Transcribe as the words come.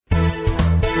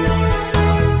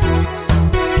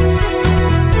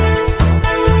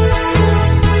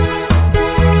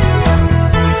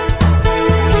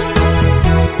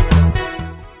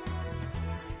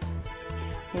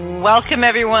Welcome,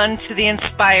 everyone, to the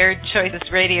Inspired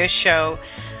Choices radio show.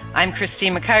 I'm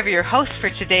Christine McIver, your host for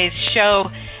today's show.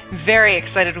 Very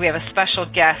excited we have a special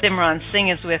guest. Simran Singh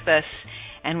is with us,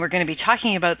 and we're going to be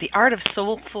talking about the art of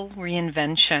soulful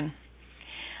reinvention.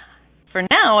 For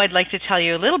now, I'd like to tell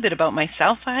you a little bit about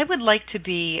myself. I would like to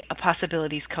be a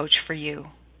possibilities coach for you.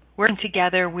 Working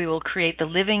together, we will create the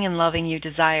living and loving you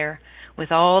desire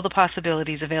with all the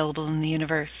possibilities available in the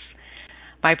universe.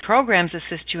 My programs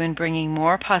assist you in bringing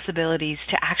more possibilities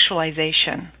to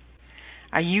actualization.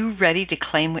 Are you ready to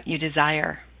claim what you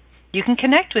desire? You can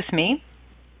connect with me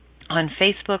on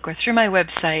Facebook or through my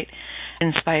website,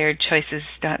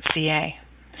 inspiredchoices.ca.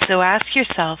 So ask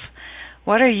yourself,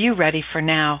 what are you ready for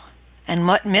now? And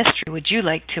what mystery would you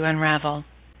like to unravel?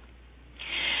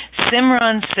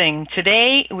 Simran Singh.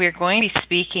 Today we're going to be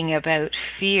speaking about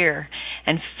fear.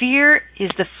 And fear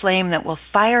is the flame that will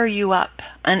fire you up,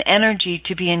 an energy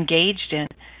to be engaged in,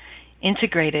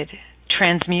 integrated,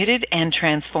 transmuted, and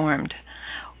transformed.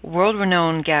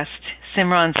 World-renowned guest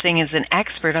Simran Singh is an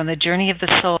expert on the journey of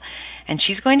the soul, and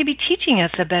she's going to be teaching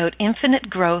us about infinite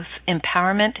growth,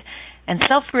 empowerment, and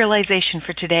self-realization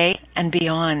for today and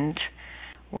beyond.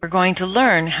 We're going to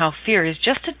learn how fear is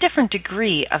just a different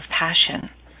degree of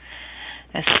passion.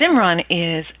 Simran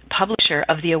is publisher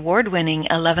of the award-winning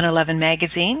 1111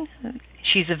 magazine.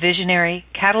 She's a visionary,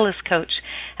 catalyst coach,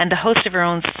 and the host of her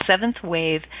own seventh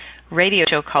wave radio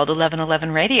show called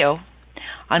 1111 Radio,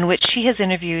 on which she has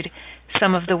interviewed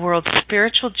some of the world's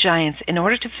spiritual giants in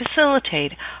order to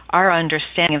facilitate our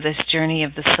understanding of this journey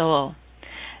of the soul.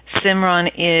 Simran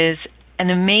is an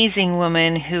amazing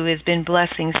woman who has been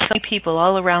blessing so many people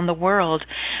all around the world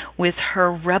with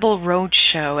her Rebel Road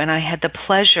show, and I had the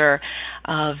pleasure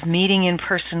of meeting in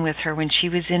person with her when she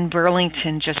was in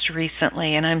Burlington just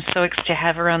recently, and I'm so excited to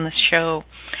have her on the show.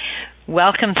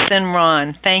 Welcome,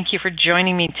 Simran. Thank you for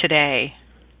joining me today.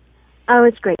 Oh,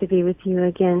 it's great to be with you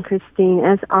again, Christine.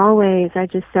 As always, I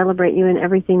just celebrate you and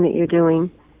everything that you're doing.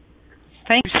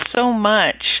 Thank you so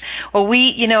much. Well,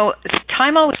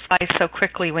 time always flies so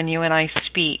quickly when you and I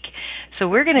speak, so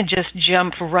we're going to just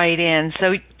jump right in.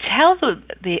 So tell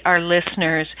our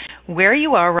listeners where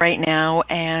you are right now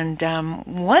and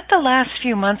what the last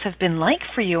few months have been like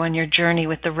for you on your journey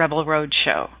with the Rebel Road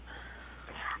show.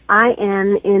 I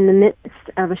am in the midst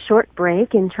of a short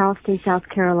break in Charleston, South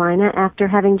Carolina, after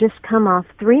having just come off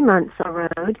 3 months on the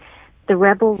road, the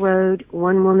Rebel Road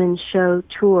one-woman show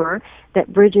tour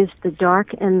that bridges the dark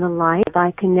and the light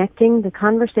by connecting the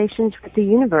conversations with the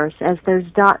universe as those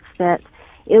dots that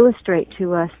illustrate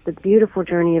to us the beautiful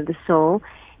journey of the soul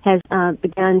has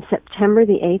begun September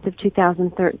the 8th of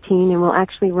 2013 and will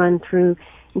actually run through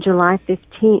July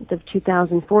 15th of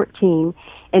 2014.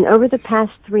 And over the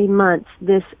past 3 months,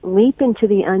 this leap into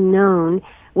the unknown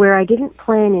where I didn't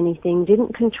plan anything,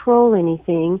 didn't control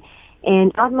anything,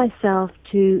 and allowed myself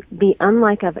to be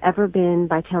unlike I've ever been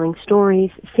by telling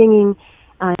stories, singing,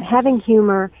 having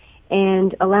humor,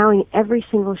 and allowing every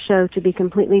single show to be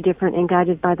completely different and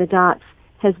guided by the dots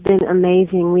has been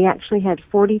amazing. We actually had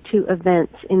 42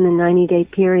 events in the 90-day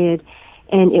period,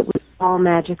 and it was all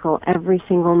magical every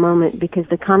single moment because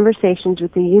the conversations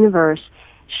with the universe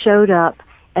showed up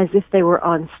as if they were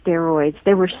on steroids.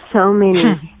 There were so many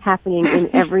happening in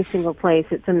every single place.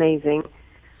 It's amazing.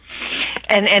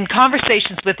 And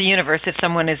conversations with the universe, if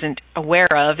someone isn't aware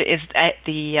of, is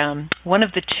one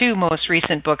of the two most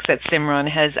recent books that Simran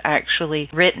has actually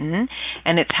written,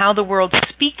 and it's How the World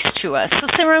Speaks to Us. So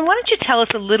Simran, why don't you tell us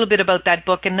a little bit about that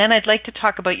book, and then I'd like to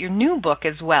talk about your new book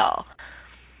as well.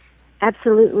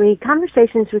 Absolutely.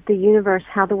 Conversations with the Universe,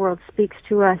 How the World Speaks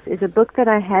to Us is a book that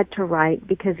I had to write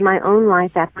because my own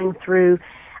life, after through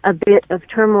a bit of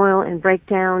turmoil and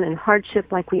breakdown and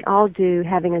hardship like we all do,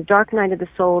 having a dark night of the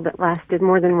soul that lasted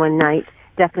more than one night,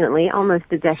 definitely, almost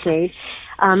a decade,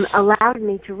 allowed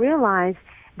me to realize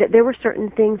that there were certain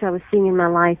things I was seeing in my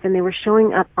life and they were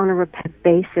showing up on a repetitive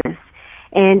basis.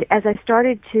 And as I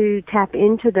started to tap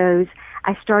into those,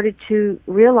 I started to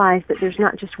realize that there's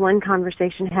not just one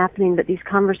conversation happening, but these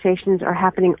conversations are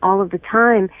happening all of the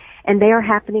time, and they are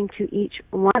happening to each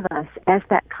one of us as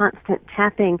that constant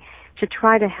tapping to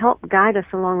try to help guide us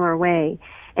along our way.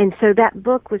 And so that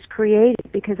book was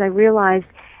created because I realized,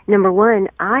 number one,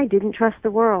 I didn't trust the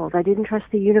world. I didn't trust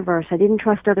the universe. I didn't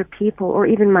trust other people or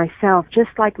even myself, just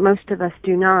like most of us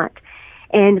do not.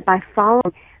 And by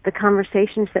following the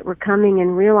conversations that were coming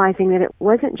and realizing that it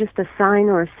wasn't just a sign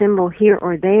or a symbol here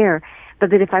or there, but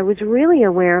that if I was really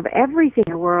aware of everything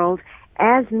in the world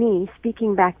as me,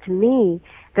 speaking back to me,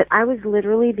 that I was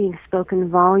literally being spoken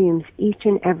volumes each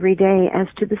and every day as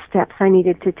to the steps I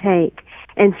needed to take.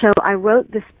 And so I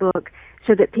wrote this book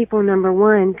so that people, number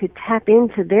one, could tap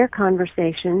into their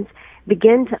conversations,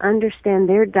 begin to understand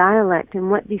their dialect and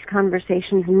what these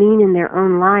conversations mean in their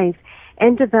own life,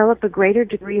 and develop a greater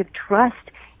degree of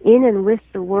trust in and with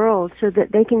the world so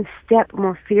that they can step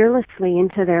more fearlessly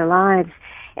into their lives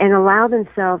and allow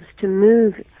themselves to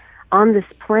move on this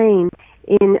plane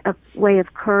in a way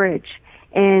of courage.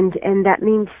 And that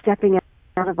means stepping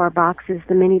out of our boxes,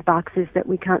 the many boxes that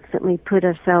we constantly put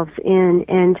ourselves in.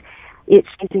 And it's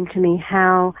amazing to me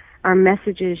how our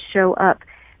messages show up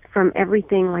from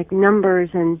everything like numbers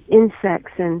and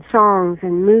insects and songs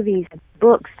and movies and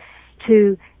books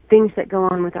to things that go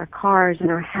on with our cars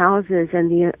and our houses and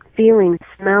the feelings,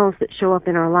 smells that show up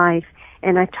in our life.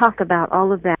 And I talk about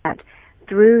all of that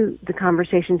through the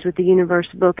Conversations with the Universe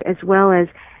book, as well as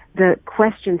the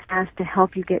questions asked to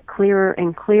help you get clearer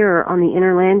and clearer on the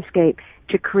inner landscape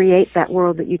to create that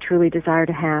world that you truly desire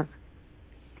to have.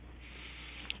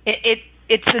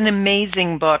 It's an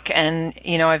amazing book, and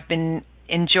I've been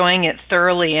enjoying it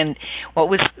thoroughly. And what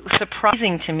was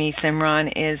surprising to me,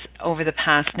 Simran, is over the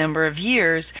past number of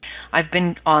years, I've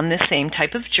been on the same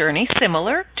type of journey,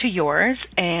 similar to yours,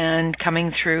 and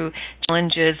coming through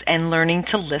challenges and learning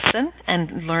to listen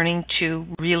and learning to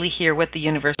really hear what the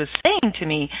universe was saying to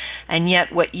me. And yet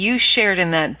what you shared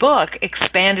in that book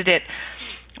expanded it,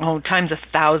 times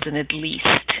 1,000 at least.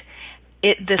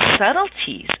 The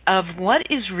subtleties of what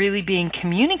is really being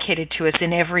communicated to us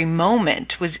in every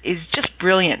moment is just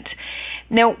brilliant.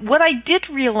 Now, what I did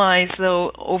realize,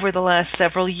 though, over the last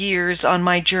several years on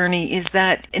my journey is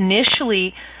that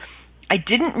initially I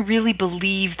didn't really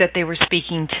believe that they were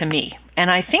speaking to me.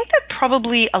 And I think that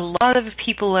probably a lot of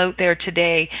people out there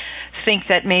today think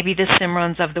that maybe the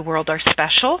Simrans of the world are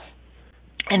special.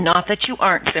 And not that you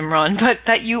aren't, Simran, but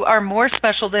that you are more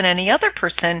special than any other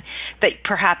person, that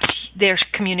perhaps they're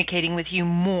communicating with you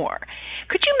more.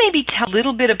 Could you maybe tell a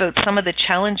little bit about some of the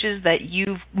challenges that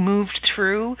you've moved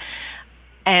through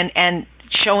and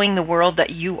showing the world that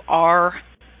you are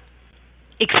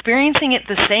experiencing it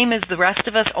the same as the rest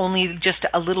of us, only just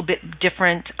a little bit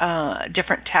different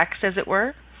text, as it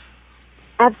were?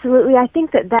 Absolutely. I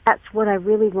think that that's what I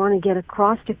really want to get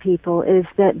across to people, is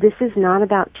that this is not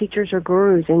about teachers or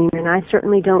gurus anymore, and I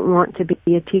certainly don't want to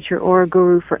be a teacher or a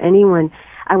guru for anyone.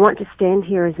 I want to stand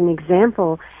here as an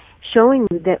example, showing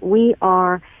you that we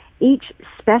are each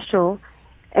special,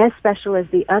 as special as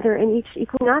the other, and each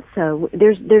equally not so.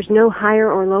 There's no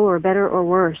higher or lower, better or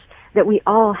worse, that we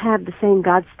all have the same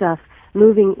God stuff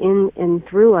moving in and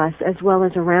through us as well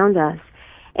as around us.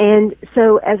 And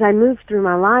so as I move through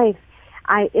my life,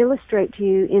 I illustrate to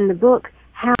you in the book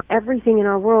how everything in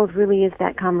our world really is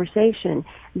that conversation.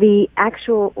 The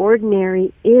actual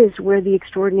ordinary is where the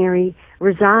extraordinary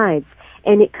resides.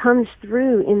 And it comes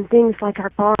through in things like our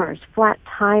cars, flat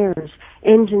tires,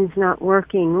 engines not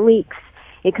working, leaks.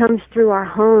 It comes through our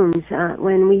homes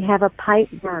when we have a pipe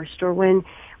burst or when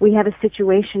we have a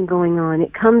situation going on.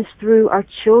 It comes through our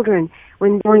children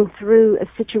when going through a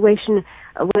situation,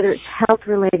 whether it's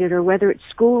health-related or whether it's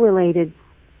school-related,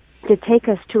 to take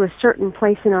us to a certain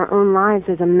place in our own lives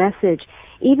as a message.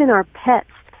 Even our pets,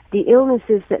 the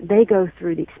illnesses that they go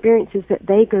through, the experiences that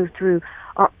they go through,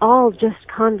 are all just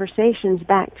conversations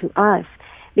back to us.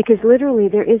 Because literally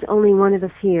there is only one of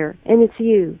us here, and it's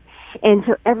you. And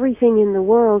so everything in the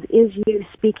world is you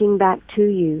speaking back to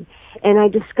you. And I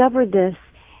discovered this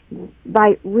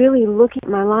by really looking at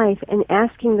my life and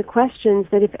asking the questions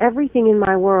that if everything in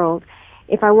my world,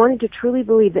 if I wanted to truly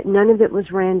believe that none of it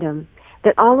was random,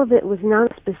 that all of it was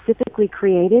not specifically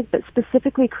created, but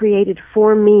specifically created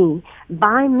for me,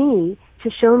 by me, to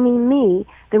show me,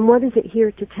 then what is it here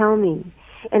to tell me?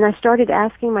 And I started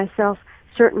asking myself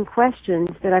certain questions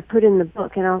that I put in the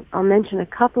book, and I'll mention a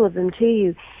couple of them to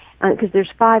you, because there's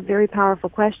 5 very powerful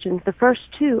questions. The first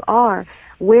 2 are,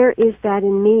 where is that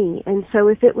in me? And so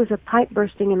if it was a pipe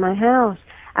bursting in my house,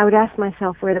 I would ask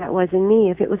myself where that was in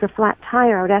me. If it was a flat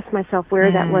tire, I would ask myself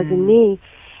where that was in me.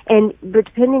 But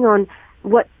depending on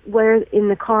where in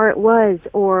the car it was,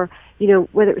 or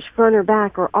whether it was front or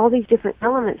back, or all these different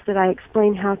elements that I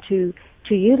explain how to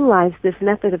utilize this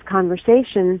method of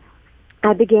conversation,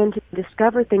 I began to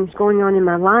discover things going on in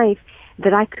my life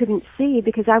that I couldn't see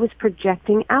because I was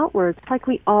projecting outwards, like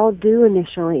we all do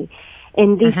initially.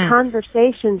 And these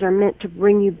conversations are meant to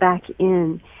bring you back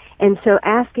in. And so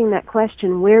asking that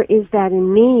question, where is that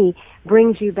in me,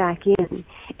 brings you back in.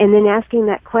 And then asking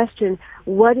that question,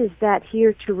 what is that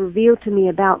here to reveal to me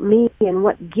about me, and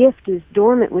what gift is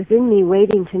dormant within me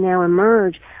waiting to now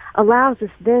emerge, allows us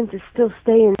then to still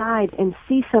stay inside and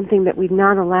see something that we've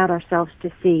not allowed ourselves to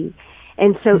see.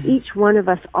 And so each one of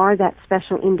us are that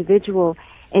special individual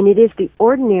And it is the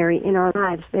ordinary in our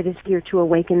lives that is here to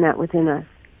awaken that within us.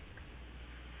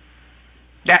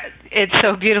 It's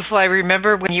so beautiful. I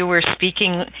remember when you were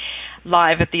speaking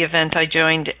live at the event I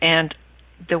joined, and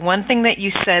the one thing that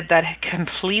you said that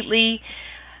completely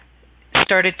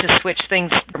started to switch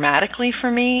things dramatically for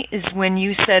me is when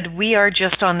you said, we are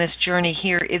just on this journey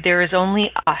here. There is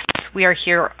only us. We are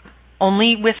here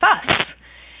only with us.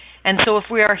 And so if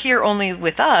we are here only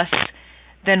with us,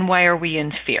 then why are we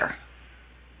in fear?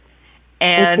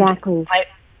 And exactly.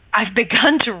 I've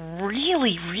begun to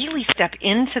really, really step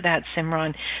into that,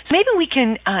 Simran. So maybe we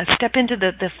can step into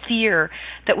the fear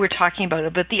that we're talking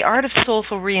about the art of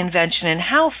soulful reinvention and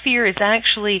how fear is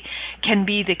actually can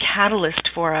be the catalyst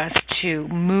for us to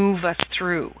move us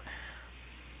through.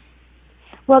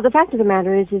 Well, the fact of the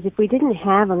matter is if we didn't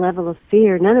have a level of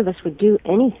fear, none of us would do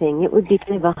anything. It would be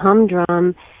kind of a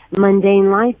humdrum,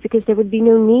 mundane life because there would be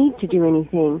no need to do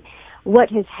anything. What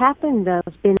has happened, though,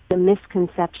 has been a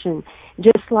misconception.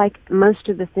 Just like most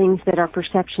of the things that our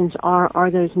perceptions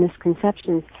are those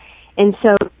misconceptions. And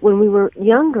so when we were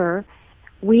younger,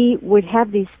 we would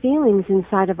have these feelings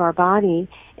inside of our body,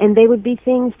 and they would be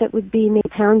things that would be maybe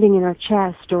pounding in our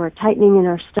chest or a tightening in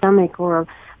our stomach or a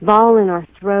ball in our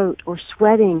throat or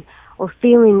sweating or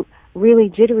feeling really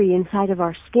jittery inside of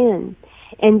our skin.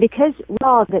 And because we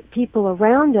saw that people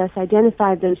around us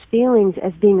identified those feelings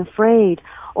as being afraid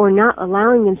or not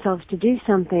allowing themselves to do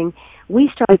something,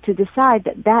 we started to decide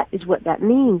that that is what that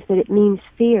means, that it means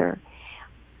fear.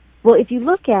 Well, if you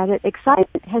look at it,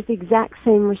 excitement has the exact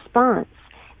same response,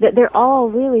 that they're all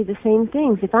really the same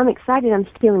things. If I'm excited, I'm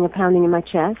feeling a pounding in my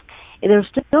chest. There'll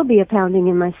still be a pounding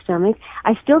in my stomach.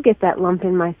 I still get that lump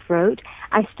in my throat.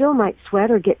 I still might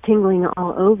sweat or get tingling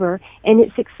all over, and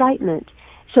it's excitement.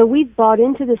 So we've bought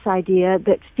into this idea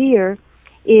that fear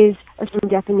is a certain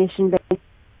definition based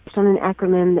on an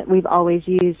acronym that we've always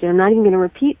used. And I'm not even going to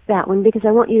repeat that one because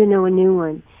I want you to know a new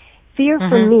one. Fear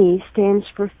for me stands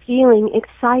for feeling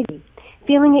excited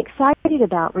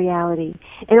about reality.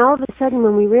 And all of a sudden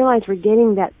when we realize we're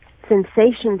getting that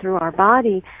sensation through our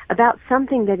body about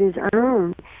something that is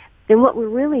unknown, then what we're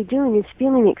really doing is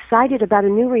feeling excited about a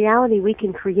new reality we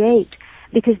can create,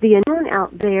 because the unknown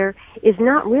out there is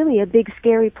not really a big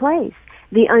scary place.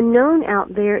 The unknown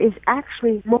out there is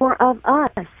actually more of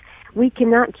us. We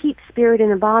cannot keep spirit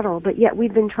in a bottle, but yet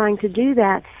we've been trying to do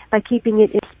that by keeping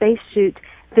it in spacesuit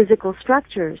physical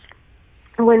structures.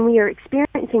 When we are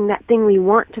experiencing that thing we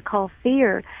want to call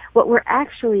fear, what we're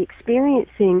actually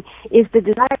experiencing is the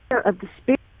desire of the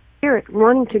spirit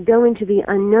wanting to go into the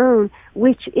unknown,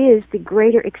 which is the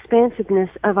greater expansiveness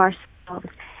of ourselves.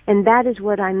 And that is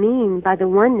what I mean by the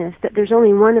oneness, that there's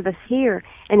only one of us here,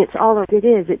 and it's all it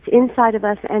is. It's inside of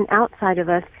us and outside of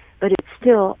us, but it's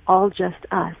still all just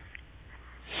us.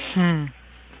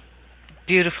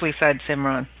 Beautifully said,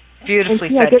 Simran. Beautifully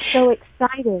said. I get so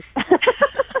excited.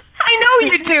 I know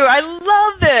you do. I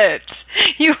love it.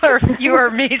 You are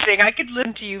amazing. I could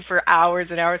listen to you for hours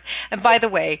and hours. And by the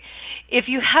way, if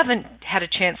you haven't had a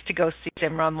chance to go see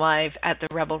Simran live at the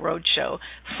Rebel Roadshow,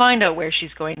 find out where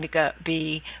she's going to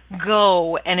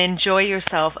go and enjoy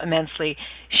yourself immensely.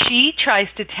 She tries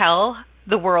to tell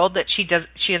the world that she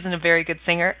isn't a very good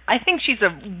singer. I think she's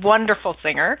a wonderful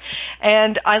singer,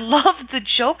 and I love the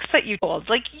jokes that you told.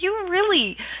 Like, you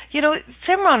really,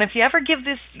 Simran, if you ever give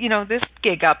this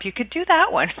gig up, you could do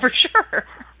that one for sure.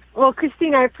 Well,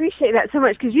 Christine, I appreciate that so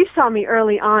much because you saw me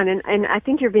early on, and I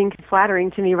think you're being flattering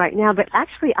to me right now, but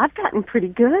actually I've gotten pretty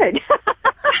good.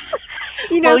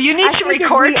 Well, you need to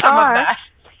record some of that.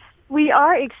 We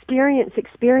are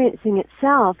experiencing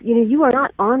itself. You are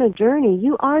not on a journey.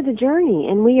 You are the journey,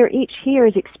 and we are each here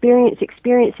as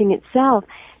experiencing itself.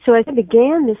 So as I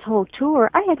began this whole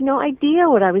tour, I had no idea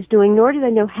what I was doing, nor did I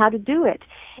know how to do it.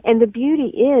 And the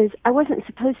beauty is, I wasn't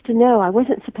supposed to know. I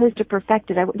wasn't supposed to perfect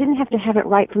it. I didn't have to have it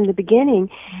right from the beginning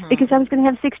because I was going to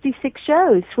have 66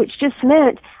 shows, which just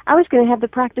meant I was going to have the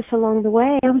practice along the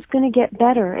way. I was going to get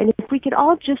better. And if we could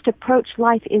all just approach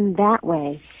life in that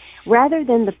way, rather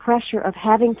than the pressure of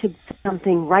having to do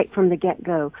something right from the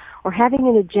get-go or having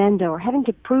an agenda or having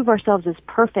to prove ourselves as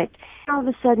perfect, all of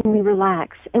a sudden we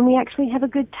relax and we actually have a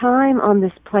good time on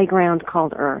this playground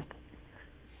called Earth.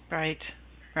 Right.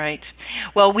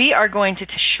 Well, we are going to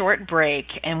take a short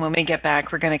break, and when we get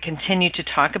back, we're going to continue to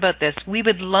talk about this. We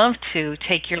would love to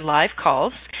take your live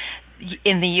calls.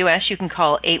 In the U.S., you can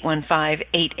call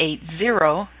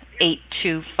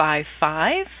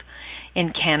 815-880-8255.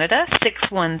 In Canada,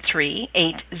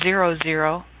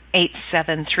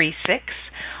 613-800-8736.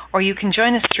 Or you can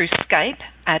join us through Skype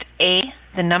at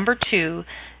Zen,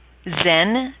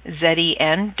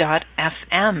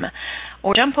 ZEN.FM.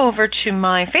 or jump over to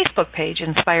my Facebook page,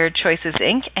 Inspired Choices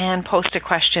Inc., and post a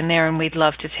question there, and we'd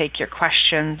love to take your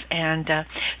questions. And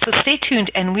so stay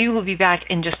tuned, and we will be back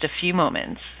in just a few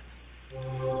moments.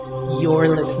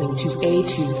 You're listening to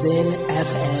A2Zen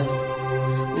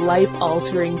FM,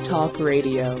 life-altering talk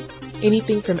radio.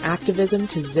 Anything from activism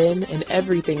to Zen and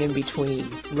everything in between,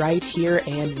 right here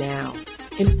and now.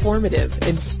 Informative,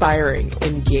 inspiring,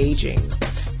 engaging.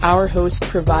 Our host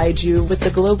provides you with the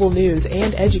global news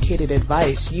and educated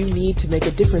advice you need to make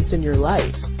a difference in your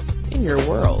life, in your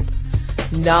world.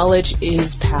 Knowledge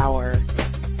is power.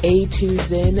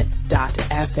 A2Zen.fm.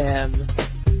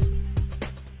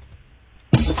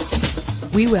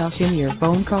 We welcome your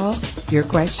phone call, your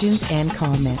questions, and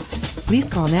comments. Please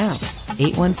call now,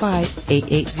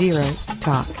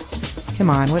 815-880-TALK. Come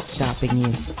on, what's stopping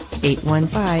you?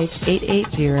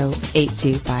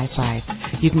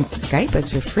 815-880-8255. You can Skype us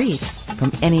for free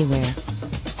from anywhere.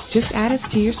 Just add us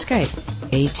to your Skype.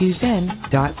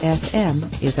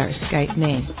 A2Zen.fm is our Skype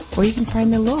name. Or you can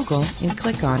find the logo and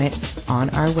click on it on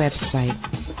our website.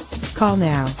 Call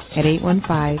now at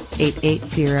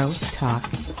 815-880-TALK.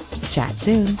 Chat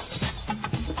soon.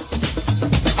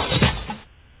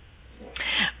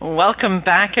 Welcome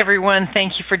back, everyone.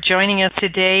 Thank you for joining us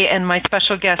today. And my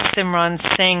special guest, Simran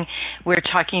Singh, we're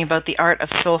talking about the art of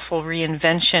soulful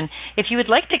reinvention. If you would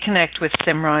like to connect with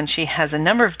Simran, she has a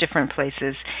number of different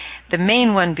places. The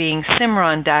main one being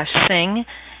Simran-Singh.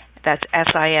 That's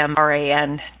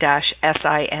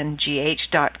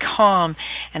SIMRAN-SINGH.com.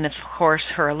 And of course,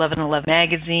 her 1111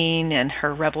 magazine and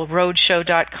her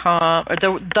rebelroadshow.com, or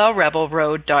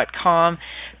therebelroad.com,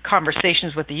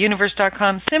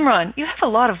 conversationswiththeuniverse.com. Simran, you have a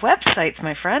lot of websites,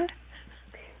 my friend.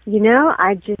 You know,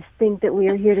 I just think that we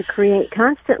are here to create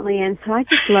constantly, and so I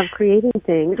just love creating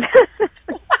things.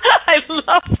 I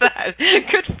love that.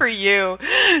 Good for you.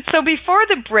 So before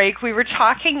the break, we were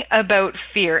talking about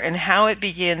fear and how it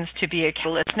begins to be a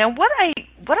catalyst. Now, what I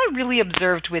really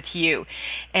observed with you,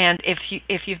 and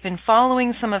if you've been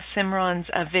following some of Simran's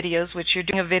videos, which you're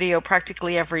doing a video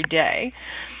practically every day,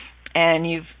 and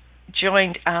you've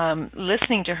joined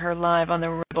listening to her live on the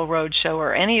Rebel Road Show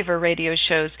or any of her radio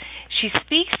shows, she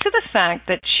speaks to the fact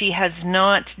that she has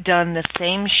not done the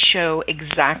same show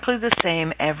exactly the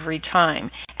same every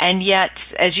time. And yet,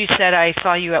 as you said, I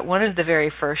saw you at one of the very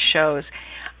first shows.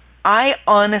 I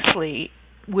honestly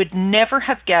would never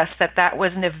have guessed that that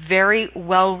wasn't a very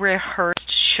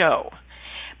well-rehearsed show.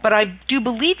 But I do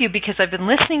believe you because I've been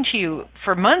listening to you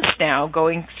for months now,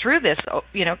 going through this,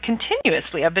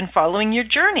 continuously. I've been following your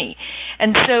journey.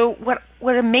 And so what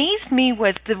amazed me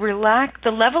was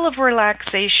the level of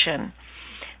relaxation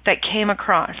that came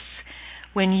across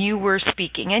when you were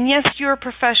speaking. And yes, you're a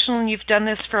professional and you've done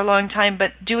this for a long time,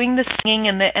 but doing the singing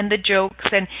and the jokes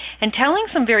and telling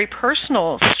some very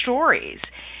personal stories,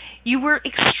 you were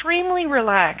extremely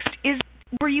relaxed.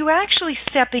 Were you actually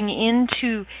stepping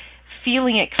into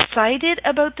feeling excited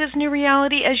about this new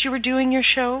reality as you were doing your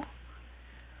show?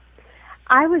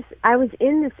 I was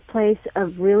in this place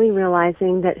of really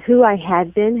realizing that who I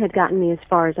had been had gotten me as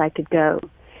far as I could go.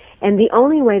 And the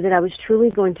only way that I was truly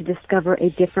going to discover a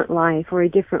different life or a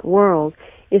different world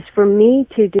is for me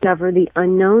to discover the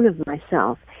unknown of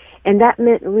myself. And that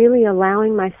meant really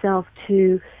allowing myself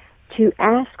to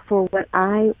ask for what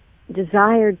I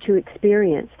desired to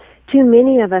experience. Too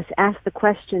many of us ask the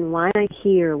question, why am I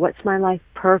here? What's my life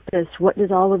purpose? What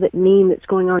does all of it mean that's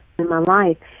going on in my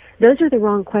life? Those are the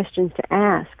wrong questions to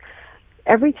ask.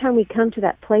 Every time we come to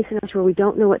that place in us where we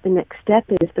don't know what the next step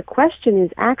is, the question is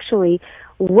actually,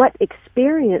 what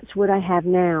experience would I have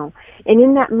now? And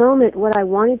in that moment, what I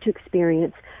wanted to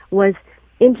experience was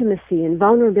intimacy and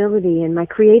vulnerability and my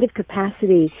creative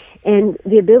capacity and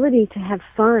the ability to have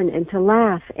fun and to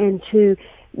laugh and to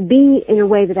be in a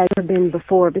way that I'd never been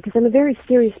before, because I'm a very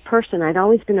serious person. I'd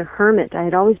always been a hermit. I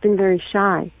had always been very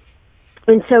shy.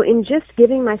 And so in just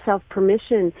giving myself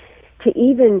permission to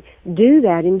even do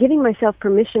that, and giving myself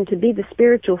permission to be the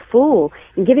spiritual fool,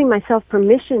 and giving myself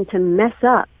permission to mess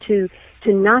up, to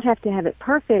not have to have it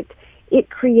perfect, it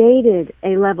created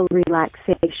a level of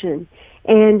relaxation.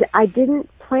 And I didn't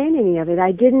plan any of it.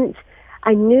 I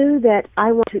knew that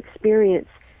I want to experience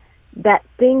that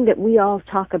thing that we all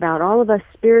talk about. All of us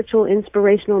spiritual,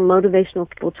 inspirational, motivational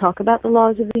people talk about the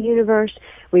laws of the universe.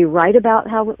 We write about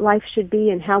how life should be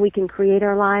and how we can create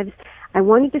our lives. I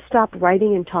wanted to stop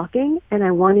writing and talking, and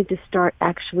I wanted to start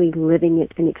actually living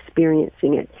it and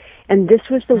experiencing it. And this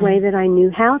was the way that I knew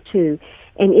how to.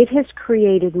 And it has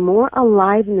created more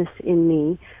aliveness in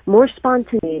me, more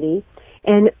spontaneity,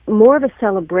 and more of a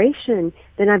celebration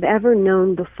than I've ever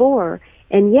known before.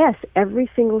 And yes, every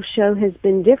single show has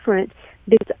been different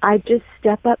because I just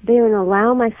step up there and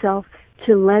allow myself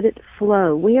to let it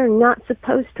flow. We are not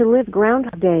supposed to live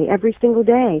Groundhog Day every single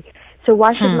day. So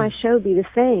why should my show be the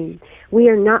same? We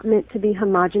are not meant to be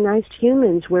homogenized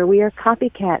humans where we are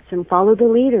copycats and follow the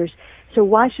leaders. So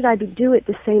why should I do it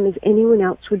the same as anyone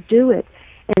else would do it?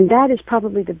 And that is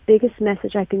probably the biggest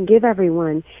message I can give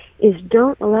everyone, is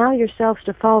don't allow yourselves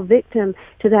to fall victim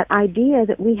to that idea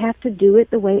that we have to do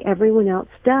it the way everyone else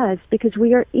does, because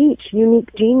we are each unique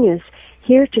genius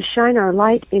here to shine our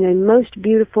light in a most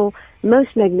beautiful, most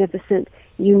magnificent,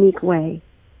 unique way.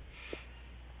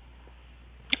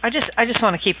 I just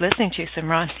want to keep listening to you,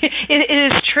 Simran. It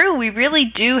is true. We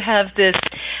really do have this.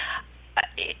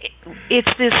 It's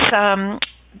this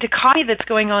dichotomy that's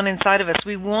going on inside of us.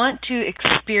 We want to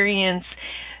experience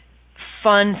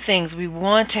fun things. We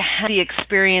want to have the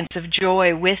experience of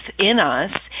joy within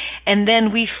us, and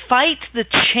then we fight the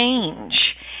change.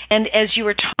 And as you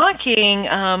were talking,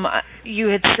 you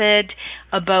had said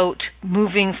about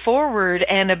moving forward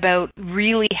and about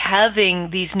really having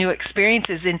these new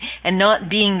experiences and not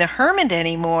being the hermit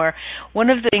anymore. One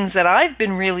of the things that I've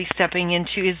been really stepping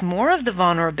into is more of the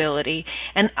vulnerability.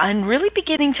 And I'm really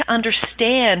beginning to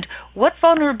understand what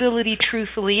vulnerability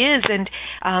truthfully is.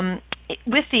 And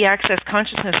with the Access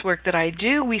Consciousness work that I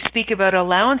do, we speak about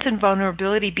allowance and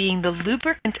vulnerability being the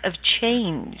lubricant of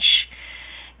change.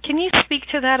 Can you speak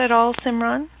to that at all,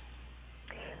 Simran?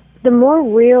 The more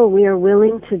real we are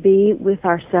willing to be with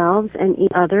ourselves and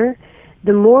each other,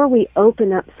 the more we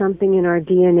open up something in our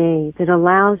DNA that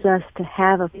allows us to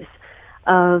have a piece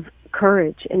of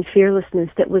courage and fearlessness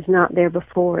that was not there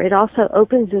before. It also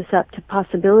opens us up to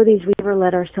possibilities we never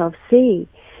let ourselves see.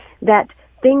 That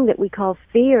thing that we call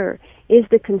fear is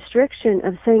the constriction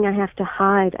of saying I have to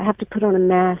hide, I have to put on a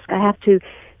mask, I have to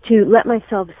let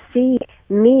myself see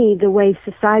me the way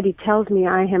society tells me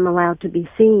I am allowed to be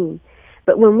seen.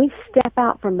 But when we step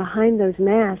out from behind those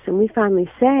masks and we finally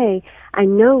say, I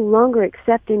no longer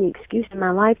accept any excuse in my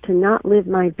life to not live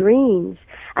my dreams,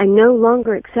 I no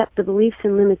longer accept the beliefs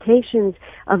and limitations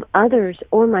of others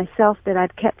or myself that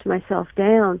I've kept myself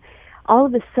down, all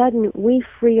of a sudden we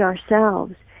free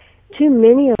ourselves. Too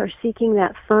many are seeking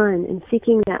that fun and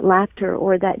seeking that laughter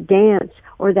or that dance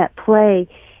or that play,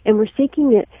 and we're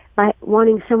seeking it by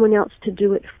wanting someone else to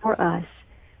do it for us.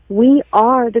 We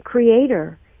are the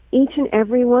creator. Each and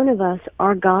every one of us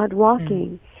are God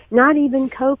walking. Not even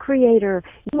co-creator.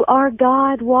 You are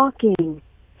God walking.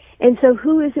 And so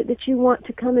who is it that you want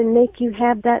to come and make you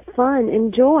have that fun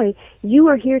and joy? You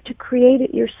are here to create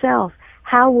it yourself.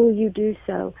 How will you do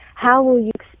so? How will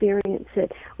you experience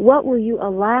it? What will you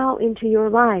allow into your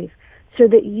life so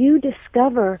that you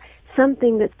discover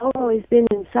something that's always been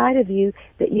inside of you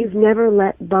that you've never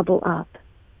let bubble up?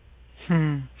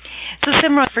 So,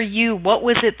 Simran, for you, what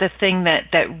was it, the thing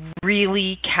that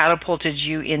really catapulted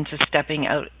you into stepping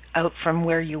out from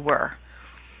where you were?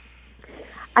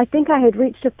 I think I had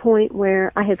reached a point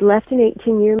where I had left an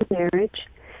 18-year marriage.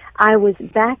 I was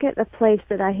back at a place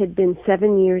that I had been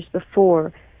 7 years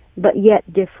before, but yet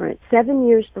different. 7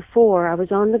 years before, I was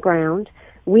on the ground,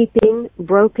 weeping,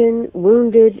 broken,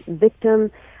 wounded, victim,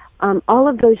 all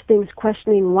of those things,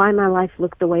 questioning why my life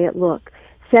looked the way it looked.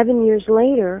 7 years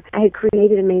later, I had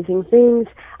created amazing things.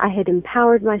 I had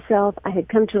empowered myself. I had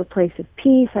come to a place of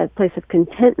peace, a place of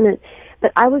contentment.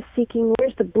 But I was seeking,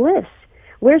 where's the bliss?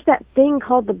 Where's that thing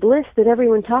called the bliss that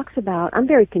everyone talks about? I'm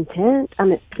very content.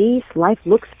 I'm at peace. Life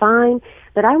looks fine.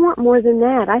 But I want more than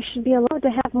that. I should be allowed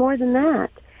to have more than that.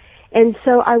 And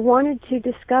so I wanted to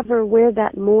discover where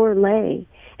that more lay.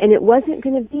 And it wasn't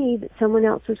going to be that someone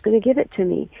else was going to give it to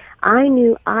me. I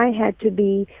knew I had to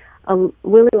be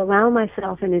willing to allow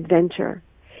myself an adventure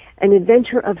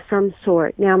of some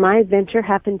sort. Now, my adventure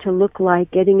happened to look like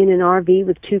getting in an RV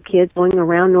with 2 kids going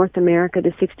around North America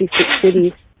to 66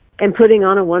 cities and putting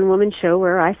on a one-woman show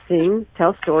where I sing,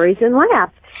 tell stories, and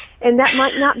laugh. And that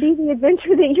might not be the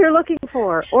adventure that you're looking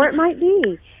for, or it might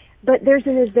be. But there's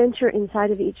an adventure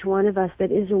inside of each one of us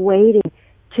that is waiting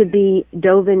to be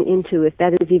dove into, if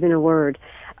that is even a word.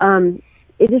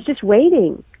 It is just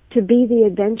waiting to be the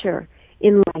adventure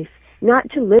in life.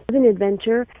 Not to live an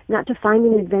adventure, not to find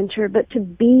an adventure, but to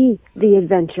be the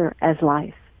adventure as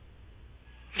life.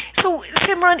 So,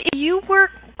 Simran, you were,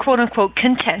 quote-unquote,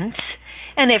 content,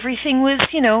 and everything was,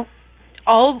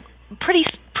 all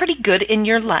pretty good in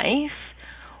your life.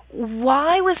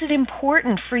 Why was it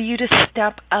important for you to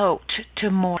step out to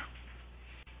more?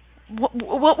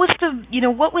 What was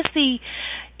the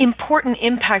important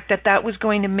impact that was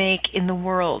going to make in the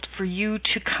world for you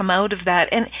to come out of that?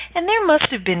 And there must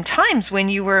have been times when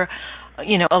you were,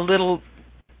 a little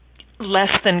less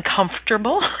than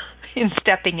comfortable in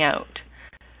stepping out.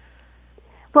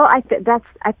 Well, I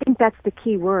think that's the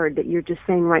key word that you're just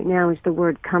saying right now is the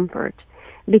word comfort.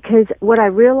 Because what I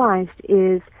realized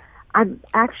is I'm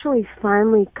actually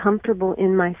finally comfortable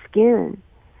in my skin.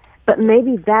 But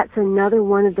maybe that's another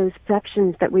one of those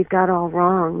perceptions that we've got all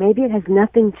wrong. Maybe it has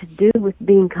nothing to do with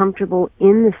being comfortable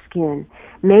in the skin.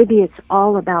 Maybe it's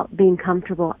all about being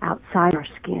comfortable outside our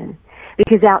skin.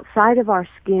 Because outside of our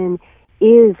skin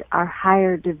is our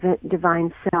higher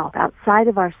divine self. Outside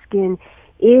of our skin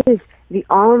is the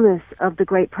allness of the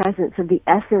great presence of the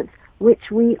essence,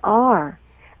 which we are.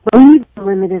 But we've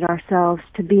limited ourselves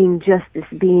to being just this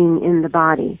being in the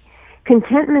body.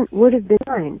 Contentment would have been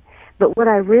fine, but what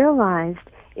I realized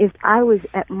is I was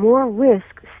at more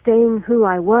risk staying who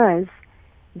I was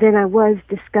than I was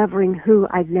discovering who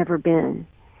I'd never been.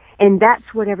 And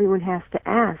that's what everyone has to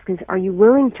ask is, are you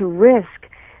willing to risk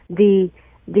the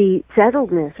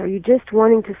settledness? Are you just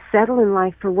wanting to settle in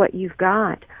life for what you've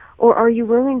got? Or are you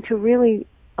willing to really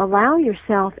allow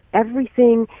yourself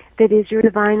everything that is your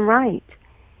divine right?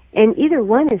 And either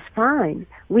one is fine.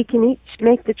 We can each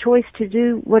make the choice to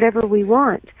do whatever we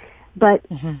want. But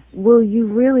will you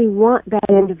really want that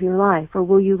end of your life? Or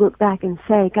will you look back and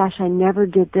say, gosh, I never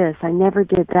did this, I never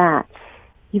did that?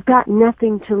 You've got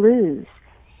nothing to lose.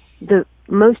 The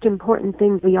most important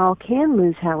thing we all can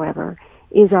lose, however,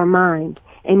 is our mind.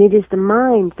 And it is the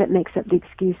mind that makes up the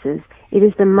excuses. It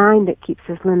is the mind that keeps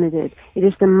us limited. It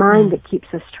is the mind that keeps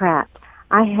us trapped.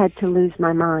 I had to lose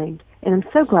my mind, and I'm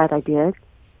so glad I did.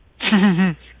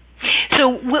 So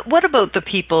what about the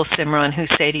people, Simran, who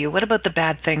say to you, what about the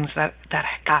bad things that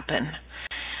happen?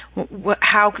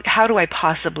 How do I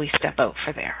possibly step out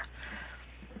for there?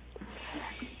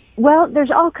 Well,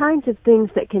 there's all kinds of things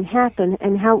that can happen,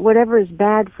 and whatever is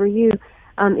bad for you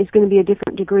is going to be a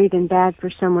different degree than bad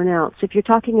for someone else. If you're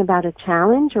talking about a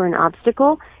challenge or an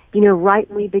obstacle, right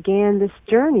when we began this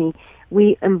journey,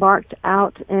 we embarked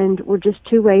out and we're just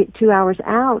 2 hours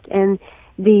out, and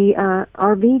the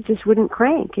RV just wouldn't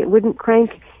crank. It wouldn't crank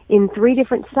in 3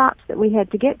 different stops that we had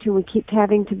to get to. We kept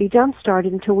having to be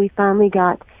jump-started until we finally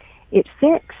got it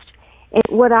fixed. And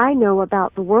what I know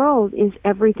about the world is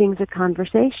everything's a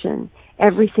conversation,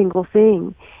 every single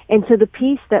thing. And so the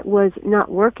piece that was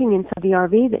not working inside the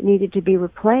RV that needed to be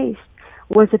replaced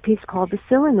was a piece called the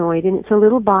solenoid, and it's a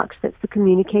little box that's the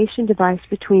communication device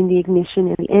between the ignition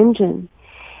and the engine.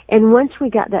 And once we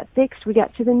got that fixed, we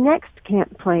got to the next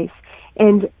camp place.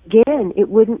 And again, it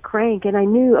wouldn't crank. And I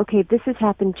knew, okay, this has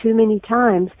happened too many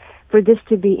times for this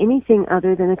to be anything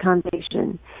other than a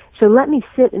conversation. So let me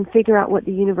sit and figure out what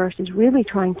the universe is really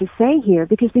trying to say here,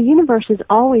 because the universe is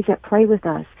always at play with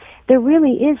us. There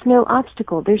really is no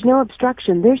obstacle. There's no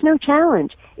obstruction. There's no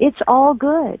challenge. It's all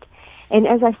good. And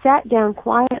as I sat down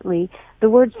quietly, the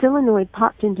word solenoid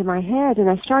popped into my head, and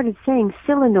I started saying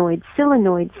solenoid,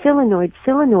 solenoid, solenoid,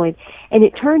 solenoid, and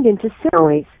it turned into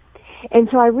solenoid. And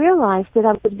so I realized that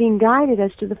I was being guided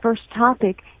as to the first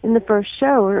topic in the first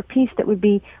show, or a piece that would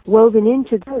be woven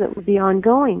into that would be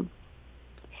ongoing.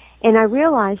 And I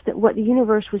realized that what the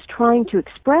universe was trying to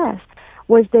express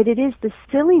was that it is the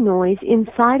silly noise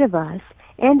inside of us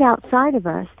and outside of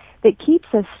us that keeps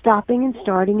us stopping and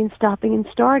starting and stopping and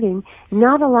starting,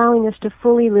 not allowing us to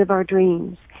fully live our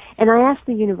dreams. And I asked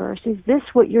the universe, is this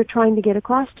what you're trying to get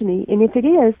across to me? And if it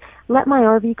is, let my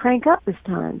RV crank up this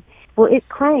time. Well, it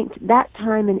cranked that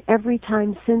time and every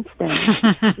time since then.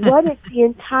 What if the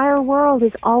entire world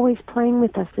is always playing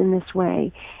with us in this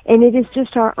way? And it is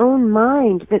just our own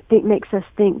mind that makes us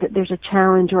think that there's a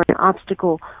challenge or an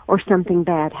obstacle or something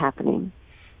bad happening.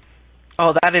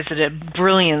 Oh, that is a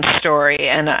brilliant story.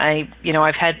 And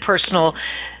I've had personal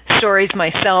stories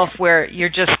myself where you're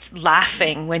just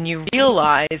laughing when you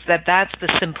realize that that's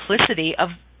the simplicity of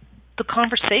the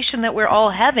conversation that we're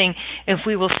all having if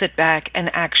we will sit back and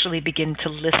actually begin to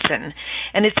listen.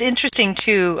 And it's interesting,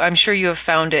 too, I'm sure you have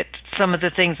found it, some of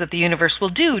the things that the universe will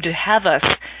do to have us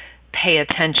pay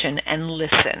attention and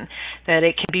listen, that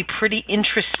it can be pretty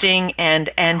interesting and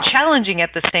challenging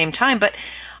at the same time. But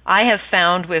I have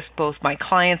found with both my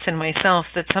clients and myself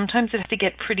that sometimes it has to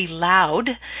get pretty loud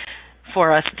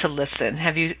for us to listen.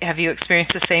 Have you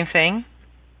experienced the same thing?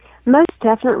 Most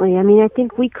definitely. I mean, I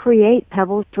think we create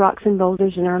pebbles, rocks, and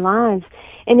boulders in our lives.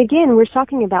 And again, we're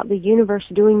talking about the universe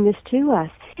doing this to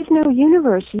us. There's no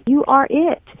universe. You are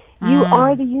it. You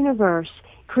are the universe,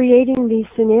 creating these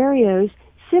scenarios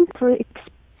simply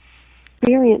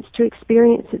to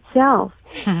experience itself.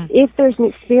 If there's an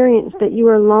experience that you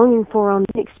are longing for on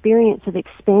an experience of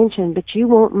expansion, but you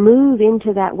won't move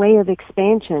into that way of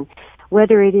expansion,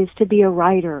 whether it is to be a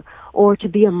writer or to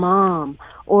be a mom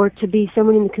or to be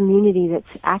someone in the community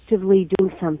that's actively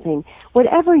doing something,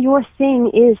 whatever your thing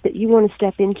is that you want to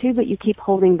step into but you keep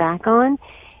holding back on,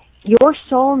 Your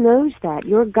soul knows that.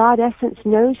 Your God essence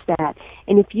knows that.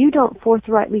 And if you don't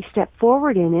forthrightly step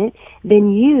forward in it, then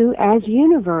you, as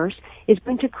universe, is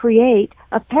going to create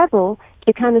a pebble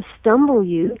to kind of stumble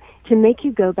you, to make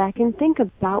you go back and think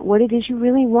about what it is you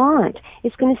really want.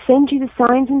 It's going to send you the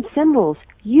signs and symbols.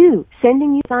 You,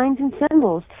 sending you signs and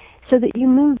symbols so that you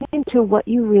move into what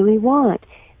you really want.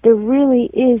 There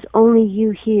really is only you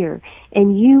here,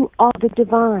 and you are the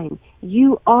divine.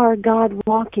 You are God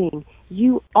walking.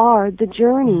 You are the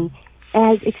journey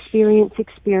as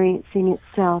experiencing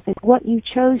itself. And what you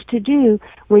chose to do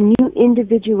when you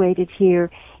individuated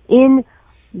here in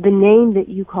the name that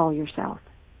you call yourself.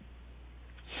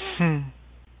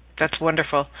 That's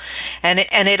wonderful. And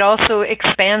it also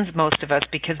expands most of us,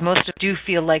 because most of us do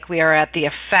feel like we are at the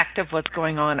effect of what's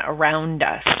going on around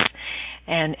us.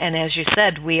 And as you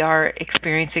said, we are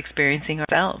experiencing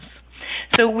ourselves.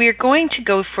 So we're going to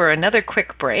go for another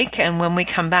quick break, and when we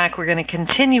come back, we're going to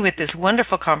continue with this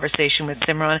wonderful conversation with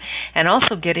Simran, and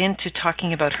also get into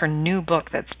talking about her new book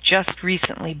that's just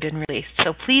recently been released.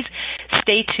 So please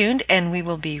stay tuned, and we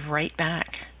will be right back.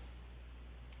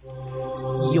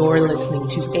 You're listening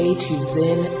to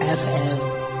A2Zen FM,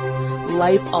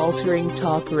 life-altering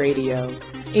talk radio.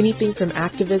 Anything from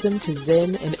activism to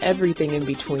Zen and everything in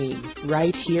between,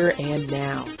 right here and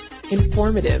now.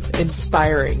 Informative,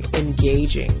 inspiring,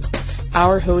 engaging.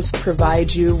 Our hosts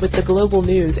provide you with the global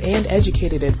news and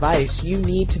educated advice you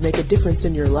need to make a difference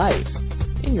in your life,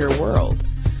 in your world.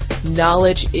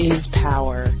 Knowledge is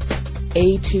power.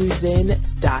 A2Zen.fm.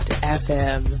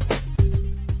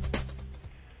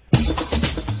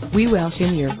 We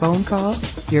welcome your phone call,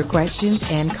 your questions,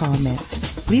 and comments.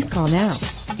 Please call now,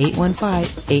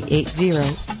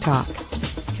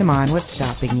 815-880-TALK. Come on, what's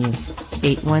stopping you?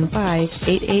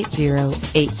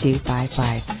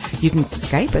 815-880-8255. You can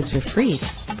Skype us for free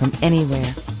from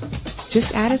anywhere.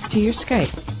 Just add us to your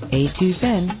Skype.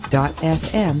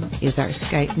 A2Zen.fm is our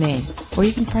Skype name, or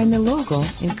you can find the logo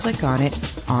and click on it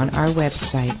on our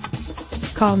website.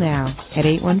 Call now at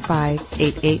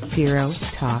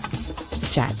 815-880-TALK.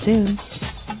 Chat soon.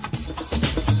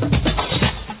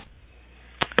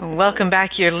 Welcome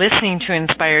back. You're listening to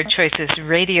Inspired Choices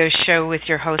radio show with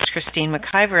your host, Christine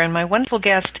McIver, and my wonderful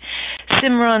guest,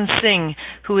 Simran Singh,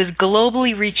 who is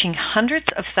globally reaching hundreds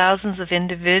of thousands of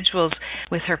individuals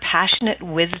with her passionate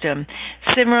wisdom.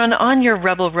 Simran, on your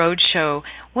Rebel Road show,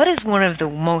 what is one of the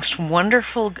most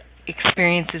wonderful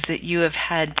experiences that you have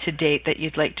had to date that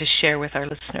you'd like to share with our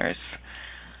listeners?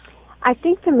 I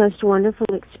think the most wonderful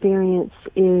experience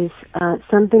is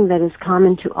something that is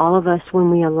common to all of us when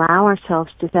we allow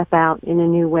ourselves to step out in a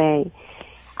new way.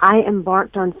 I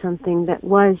embarked on something that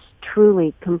was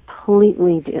truly,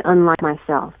 completely unlike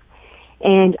myself.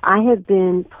 And I have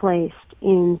been placed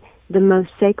in the most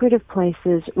sacred of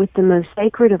places with the most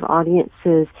sacred of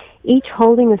audiences, each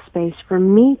holding a space for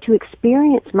me to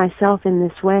experience myself in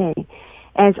this way.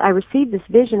 As I received this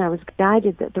vision, I was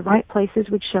guided that the right places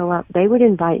would show up. They would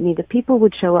invite me. The people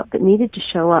would show up that needed to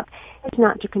show up. It's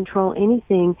not to control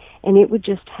anything, and it would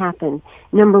just happen.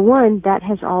 Number one, that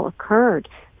has all occurred.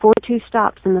 42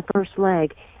 stops in the first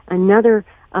leg. Another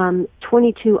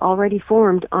 22 already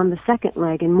formed on the second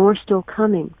leg, and more still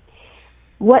coming.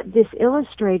 What this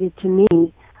illustrated to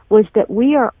me was that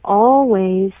we are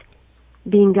always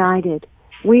being guided.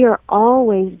 We are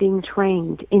always being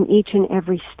trained in each and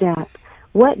every step.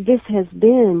 What this has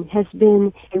been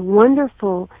a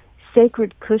wonderful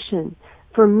sacred cushion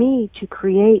for me to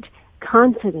create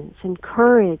confidence and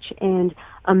courage and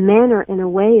a manner and a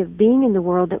way of being in the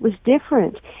world that was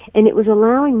different. And it was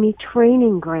allowing me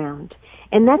training ground.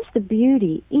 And that's the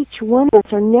beauty. Each one of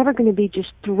us are never going to be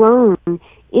just thrown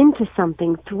into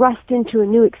something, thrust into a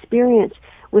new experience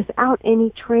without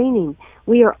any training.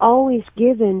 We are always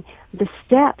given the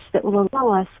steps that will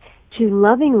allow us to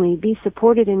lovingly be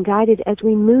supported and guided as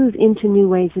we move into new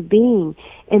ways of being.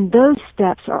 And those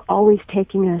steps are always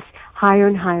taking us higher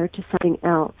and higher to something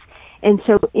else. And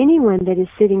so anyone that is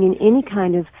sitting in any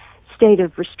kind of state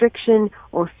of restriction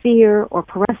or fear or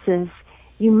paralysis,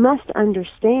 you must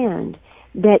understand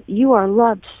that you are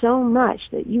loved so much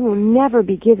that you will never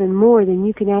be given more than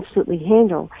you can absolutely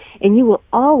handle. And you will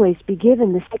always be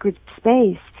given the sacred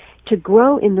space to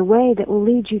grow in the way that will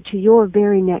lead you to your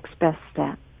very next best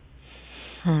step.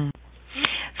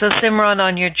 So Simran,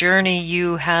 on your journey,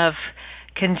 you have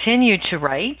continued to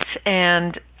write,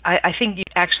 and I think you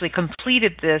actually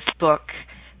completed this book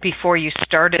before you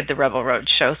started the Rebel Road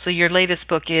show. So your latest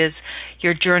book is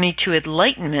Your Journey to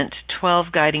Enlightenment,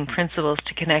 12 Guiding Principles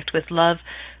to Connect with Love,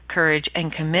 Courage,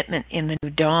 and Commitment in the New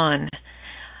Dawn.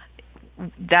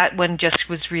 That one just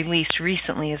was released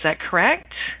recently, is that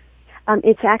correct?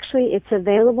 It's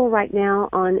available right now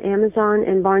on Amazon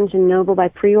and Barnes & Noble by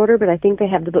pre-order, but I think they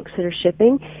have the books that are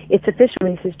shipping. Its official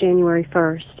release is January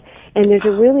 1st. And there's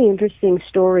a really interesting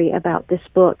story about this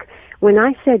book. When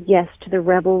I said yes to the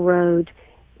Rebel Road,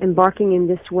 embarking in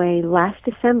this way last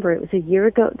December, it was a year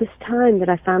ago at this time that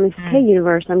I finally said, hey,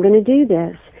 universe, I'm going to do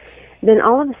this. Then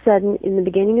all of a sudden, in the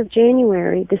beginning of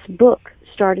January, this book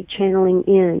started channeling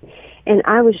in. And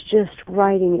I was just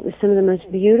writing. It was some of the most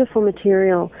beautiful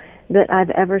material that I've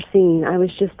ever seen. I was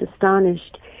just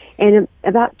astonished. And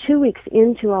about 2 weeks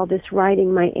into all this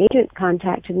writing, my agent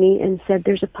contacted me and said,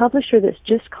 there's a publisher that's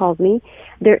just called me.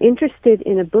 They're interested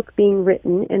in a book being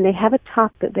written, and they have a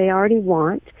top that they already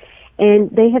want,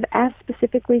 and they have asked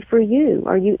specifically for you.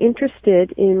 Are you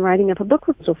interested in writing up a book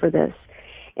proposal for this?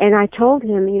 And I told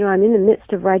him, I'm in the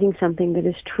midst of writing something that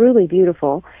is truly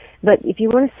beautiful, but if you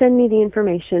want to send me the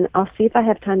information, I'll see if I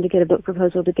have time to get a book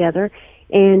proposal together,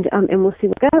 and we'll see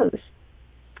what goes.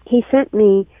 He sent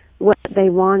me what they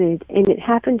wanted, and it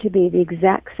happened to be the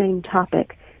exact same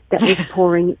topic that was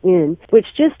pouring in, which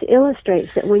just illustrates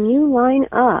that when you line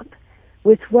up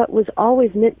with what was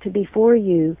always meant to be for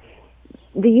you,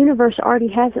 the universe already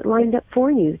has it lined up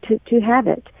for you to have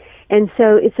it. And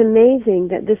so it's amazing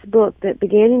that this book that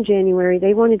began in January,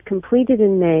 they wanted completed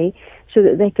in May so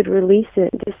that they could release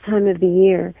it this time of the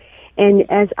year. And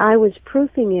as I was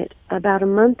proofing it about a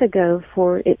month ago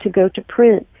for it to go to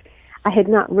print, I had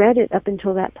not read it up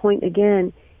until that point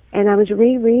again, and I was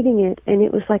rereading it, and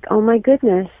it was like, oh my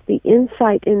goodness, the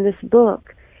insight in this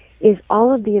book is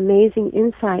all of the amazing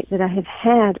insight that I have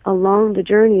had along the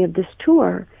journey of this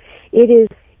tour. It is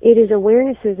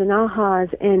awarenesses and ahas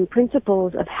and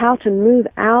principles of how to move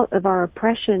out of our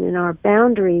oppression and our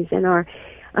boundaries and our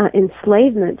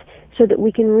enslavement so that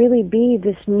we can really be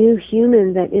this new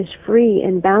human that is free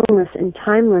and boundless and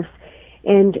timeless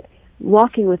and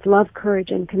walking with love, courage,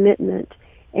 and commitment.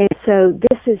 And so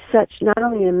this is such not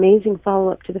only an amazing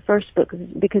follow-up to the first book,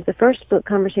 because the first book,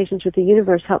 Conversations with the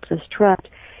Universe, helps us trust,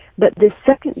 but this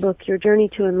second book, Your Journey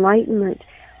to Enlightenment,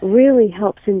 really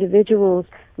helps individuals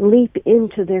leap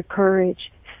into their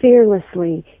courage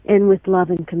fearlessly and with love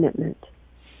and commitment.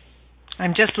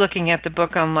 I'm just looking at the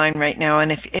book online right now,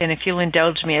 and if you'll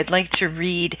indulge me, I'd like to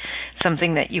read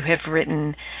something that you have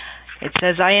written. It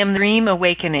says, I am the dream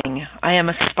awakening. I am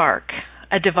a spark,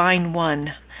 a divine one.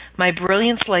 My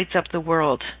brilliance lights up the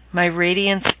world. My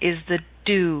radiance is the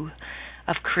dew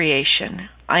of creation.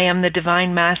 I am the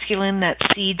divine masculine that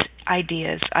seeds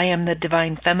ideas. I am the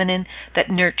divine feminine that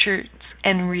nurtures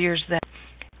and rears them.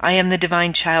 I am the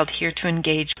divine child here to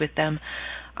engage with them.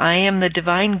 I am the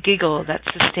divine giggle that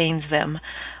sustains them.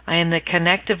 I am the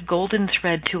connective golden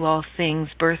thread to all things,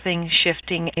 birthing,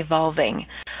 shifting, evolving.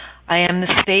 I am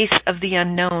the space of the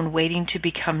unknown waiting to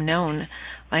become known.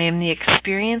 I am the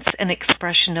experience and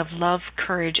expression of love,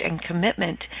 courage, and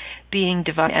commitment, being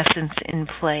divine essence in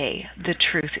play. The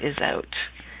truth is out.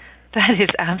 That is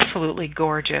absolutely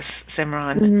gorgeous,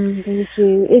 Simran. Thank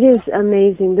you. It is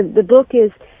amazing. The book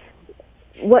is,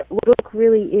 what the book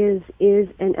really is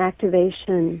an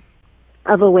activation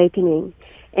of awakening.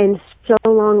 And so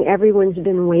long everyone's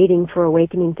been waiting for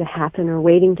awakening to happen, or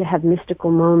waiting to have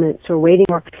mystical moments, or waiting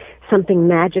for something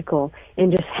magical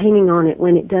and just hanging on it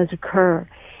when it does occur.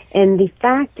 And the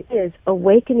fact is,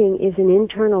 awakening is an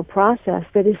internal process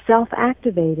that is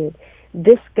self-activated.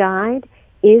 This guide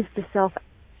is the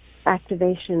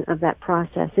self-activation of that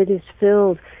process. It is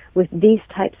filled with these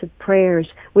types of prayers,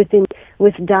 with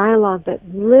dialogue that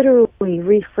literally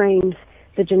reframes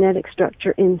the genetic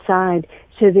structure inside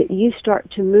so that you start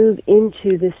to move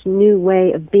into this new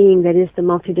way of being that is the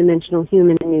multidimensional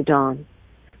human New Dawn.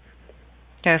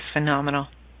 That's phenomenal.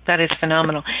 That is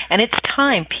phenomenal. And it's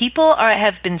time. People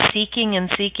have been seeking and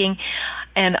seeking,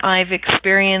 and I've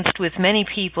experienced with many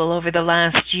people over the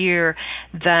last year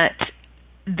that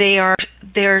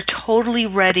they're totally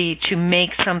ready to make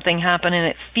something happen, and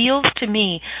it feels to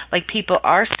me like people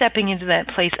are stepping into that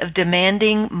place of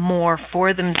demanding more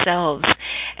for themselves,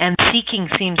 and seeking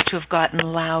seems to have gotten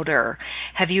louder.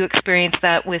 Have you experienced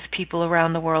that with people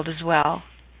around the world as well?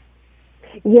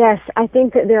 Yes, I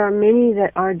think that there are many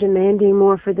that are demanding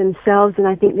more for themselves, and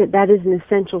I think that that is an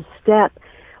essential step.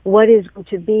 What is going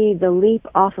to be the leap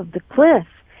off of the cliff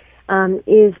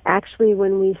is actually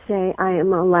when we say, I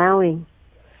am allowing.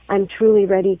 I'm truly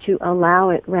ready to allow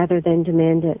it rather than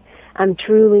demand it. I'm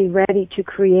truly ready to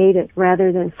create it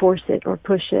rather than force it or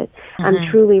push it. Mm-hmm.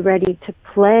 I'm truly ready to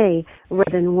play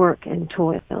rather than work and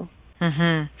toil.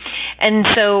 Mm-hmm. And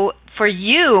so for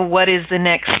you, what is the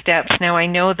next steps? Now, I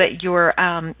know that you're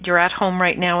at home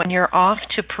right now and you're off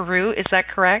to Peru. Is that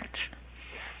correct?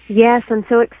 Yes, I'm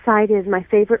so excited. My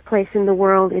favorite place in the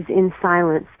world is in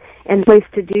silence. And the place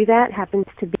to do that happens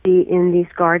to be in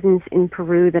these gardens in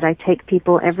Peru that I take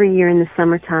people every year in the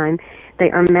summertime. They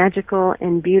are magical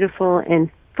and beautiful and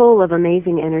full of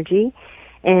amazing energy.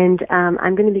 And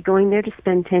I'm going to be going there to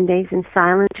spend 10 days in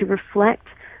silence to reflect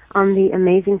on the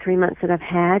amazing 3 months that I've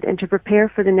had and to prepare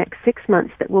for the next 6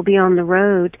 months that we'll be on the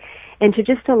road, and to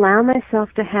just allow myself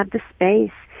to have the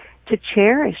space to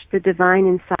cherish the divine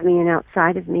inside me and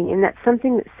outside of me. And that's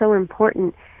something that's so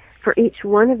important for each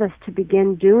one of us to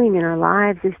begin doing in our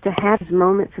lives, is to have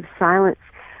moments of silence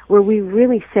where we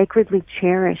really sacredly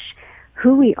cherish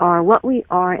who we are, what we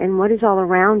are, and what is all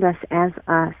around us as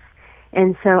us.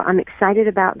 And so I'm excited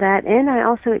about that. And I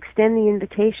also extend the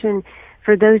invitation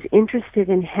for those interested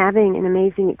in having an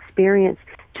amazing experience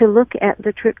to look at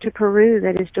the trip to Peru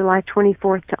that is July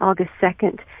 24th to August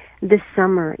 2nd this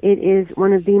summer. It is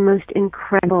one of the most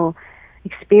incredible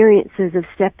experiences of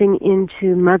stepping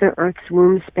into Mother Earth's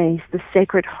womb space, the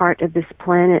sacred heart of this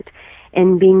planet,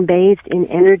 and being bathed in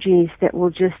energies that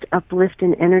will just uplift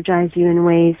and energize you in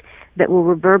ways that will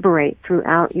reverberate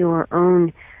throughout your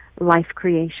own life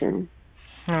creation.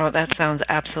 Oh, that sounds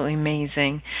absolutely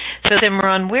amazing. So,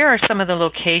 Simran, where are some of the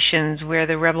locations where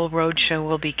the Rebel Roadshow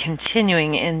will be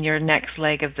continuing in your next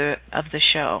leg of the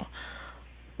show?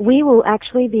 We will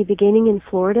actually be beginning in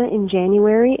Florida in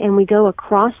January, and we go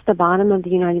across the bottom of the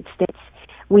United States.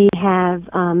 We have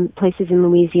places in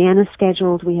Louisiana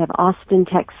scheduled. We have Austin,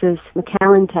 Texas,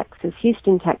 McAllen, Texas,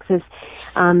 Houston, Texas.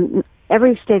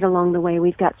 Every state along the way,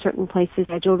 we've got certain places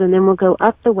scheduled, and then we'll go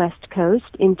up the West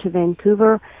Coast into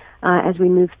Vancouver as we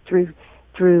move through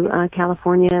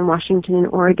California and Washington and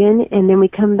Oregon, and then we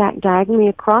come back diagonally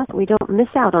across. We don't miss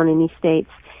out on any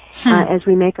states as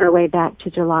we make our way back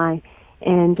to July.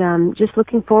 And just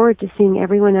looking forward to seeing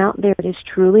everyone out there that is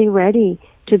truly ready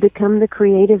to become the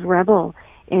creative rebel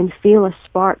and feel a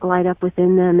spark light up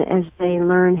within them as they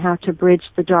learn how to bridge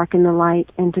the dark and the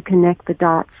light and to connect the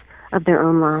dots of their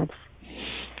own lives.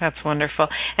 That's wonderful.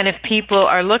 And if people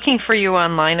are looking for you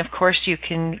online, of course, you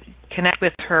can connect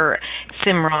with her,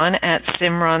 Simran, at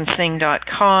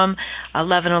simransingh.com,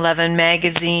 1111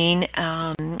 Magazine.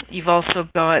 You've also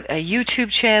got a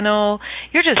YouTube channel.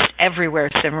 You're just everywhere,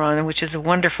 Simran, which is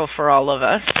wonderful for all of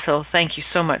us. So thank you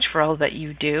so much for all that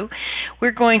you do.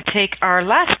 We're going to take our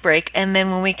last break, and then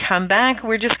when we come back,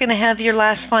 we're just going to have your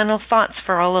last final thoughts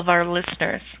for all of our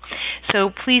listeners. So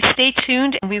please stay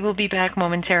tuned, and we will be back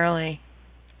momentarily.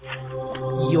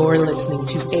 You're listening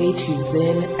to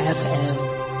A2Zen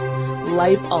FM,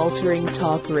 life-altering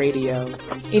talk radio.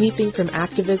 Anything from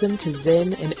activism to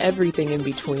Zen and everything in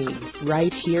between,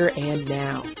 right here and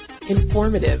now.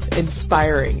 Informative,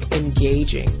 inspiring,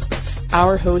 engaging.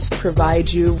 Our hosts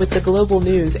provide you with the global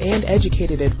news and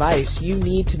educated advice you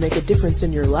need to make a difference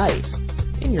in your life,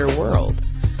 in your world.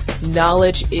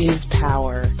 Knowledge is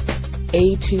power.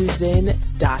 A2Zen.fm.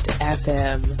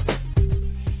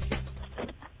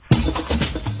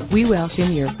 We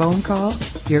welcome your phone call,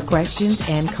 your questions,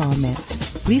 and comments.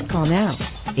 Please call now,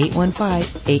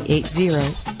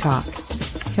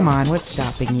 815-880-TALK. Come on, what's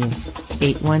stopping you?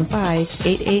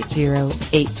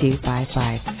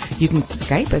 815-880-8255. You can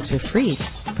Skype us for free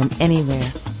from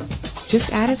anywhere.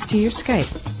 Just add us to your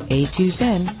Skype.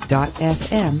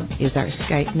 A2Zen.fm is our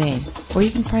Skype name, or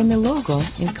you can find the logo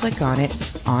and click on it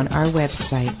on our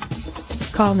website.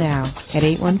 Call now at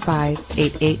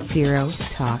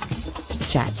 815-880-TALK.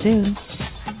 Chat soon.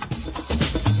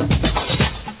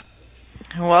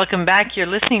 Welcome back. You're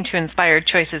listening to Inspired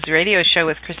Choices Radio Show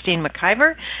with Christine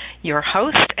McIver, your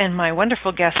host, and my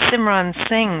wonderful guest, Simran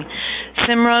Singh.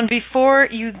 Simran, before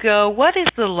you go, what is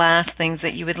the last things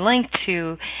that you would like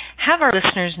to have our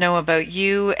listeners know about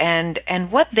you and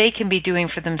what they can be doing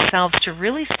for themselves to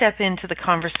really step into the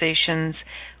conversations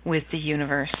with the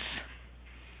universe?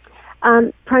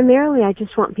 Primarily, I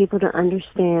just want people to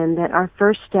understand that our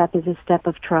first step is a step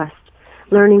of trust.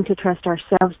 Learning to trust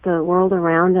ourselves, the world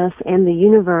around us, and the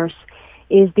universe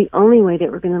is the only way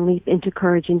that we're going to leap into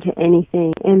courage into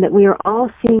anything, and that we are all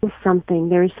seeing something.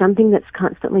 There is something that's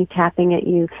constantly tapping at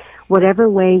you, whatever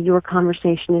way your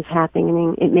conversation is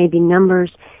happening. It may be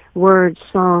numbers, words,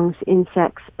 songs,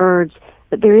 insects, birds,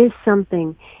 but there is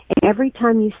something. And every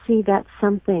time you see that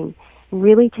something,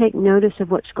 really take notice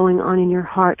of what's going on in your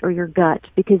heart or your gut,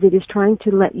 because it is trying to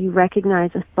let you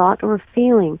recognize a thought or a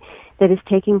feeling that is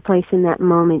taking place in that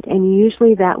moment. And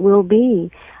usually that will be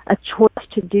a choice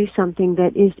to do something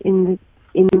that is in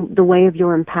the way of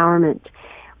your empowerment.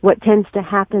 What tends to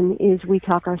happen is we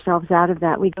talk ourselves out of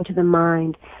that. We go to the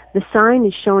mind. The sign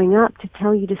is showing up to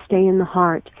tell you to stay in the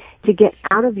heart, to get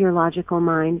out of your logical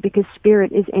mind, because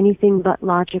spirit is anything but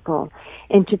logical,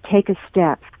 and to take a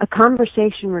step. A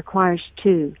conversation requires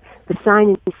two. The sign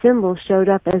and the symbol showed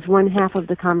up as one half of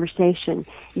the conversation.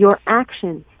 Your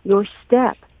action, your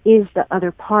step, is the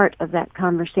other part of that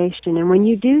conversation. And when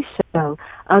you do so,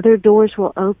 other doors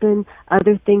will open,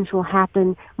 other things will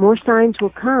happen, more signs will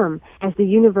come as the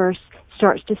universe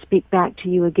starts to speak back to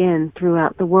you again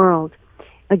throughout the world.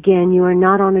 Again, you are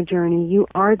not on a journey, you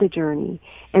are the journey.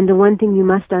 And the one thing you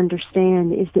must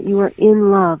understand is that you are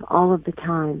in love all of the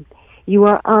time. You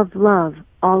are of love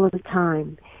all of the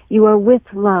time. You are with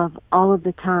love all of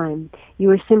the time. You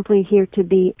are simply here to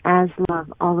be as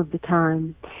love all of the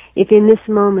time. If in this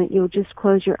moment you'll just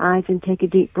close your eyes and take a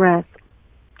deep breath,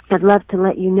 I'd love to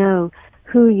let you know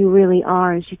who you really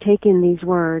are as you take in these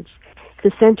words.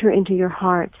 To center into your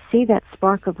heart, see that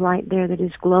spark of light there that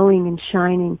is glowing and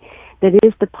shining, that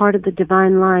is the part of the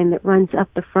divine line that runs up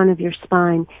the front of your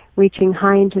spine, reaching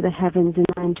high into the heavens and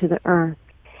into the earth.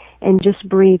 And just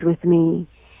breathe with me.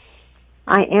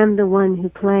 I am the one who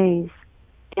plays.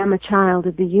 I am a child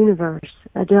of the universe,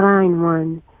 a divine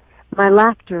one. My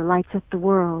laughter lights up the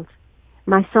world.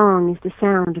 My song is the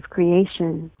sound of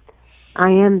creation.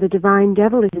 I am the divine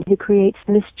devil who creates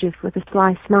mischief with a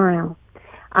sly smile.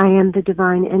 I am the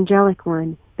divine angelic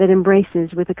one that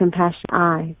embraces with a compassionate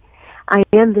eye. I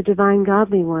am the divine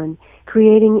godly one,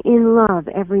 creating in love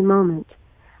every moment.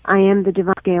 I am the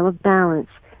divine scale of balance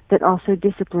that also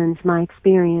disciplines my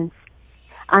experience.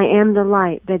 I am the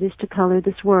light that is to color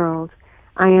this world.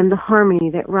 I am the harmony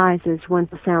that rises once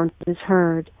the sound is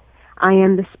heard. I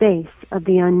am the space of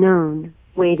the unknown,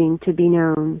 waiting to be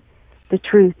known. The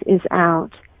truth is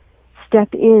out.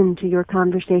 Step into your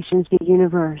conversations with the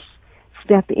universe.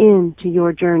 Step into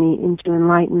your journey into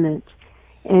enlightenment.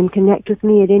 And connect with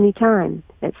me at any time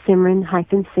at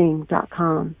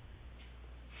Simran-Singh.com.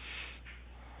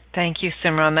 Thank you,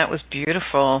 Simran. That was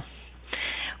beautiful.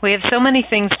 We have so many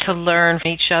things to learn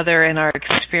from each other and our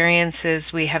experiences.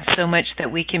 We have so much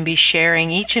that we can be sharing,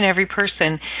 each and every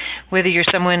person, whether you're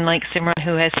someone like Simran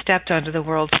who has stepped onto the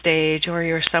world stage or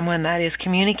you're someone that is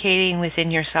communicating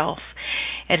within yourself.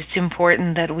 And it's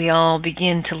important that we all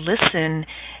begin to listen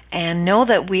and know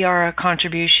that we are a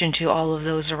contribution to all of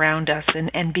those around us,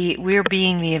 and we're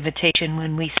being the invitation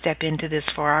when we step into this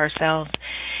for ourselves.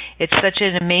 It's such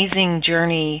an amazing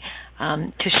journey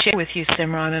to share with you,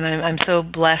 Simran, and I'm so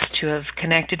blessed to have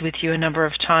connected with you a number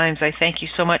of times. I thank you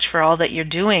so much for all that you're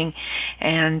doing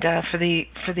and for the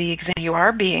example you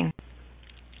are being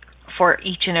for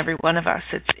each and every one of us.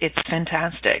 It's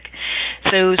fantastic.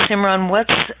 So, Simran,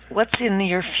 what's in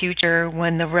your future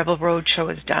when the Rebel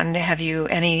Roadshow is done? Have you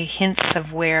any hints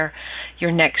of where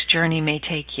your next journey may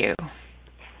take you?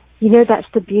 You know, that's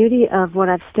the beauty of what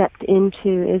I've stepped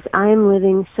into is I am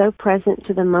living so present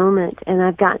to the moment, and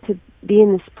I've got to be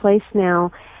in this place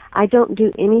now. I don't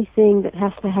do anything that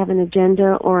has to have an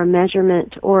agenda or a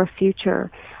measurement or a future.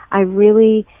 I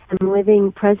really am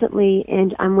living presently,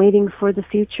 and I'm waiting for the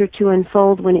future to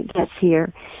unfold when it gets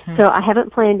here. So I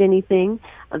haven't planned anything.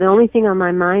 The only thing on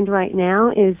my mind right now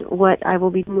is what I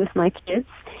will be doing with my kids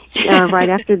right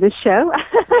after this show.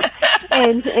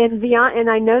 and beyond, and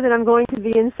I know that I'm going to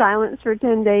be in silence for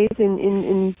 10 days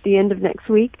in the end of next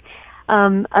week.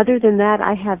 Other than that,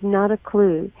 I have not a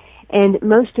clue. And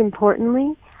most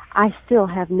importantly, I still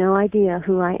have no idea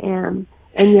who I am.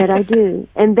 And yet I do.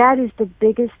 And that is the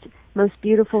biggest, most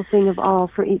beautiful thing of all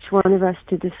for each one of us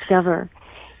to discover.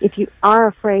 If you are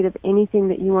afraid of anything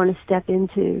that you want to step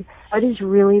into, what is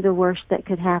really the worst that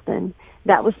could happen?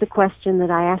 That was the question that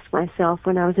I asked myself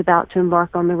when I was about to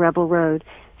embark on the Rebel Road.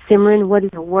 Simran, what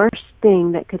is the worst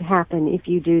thing that could happen if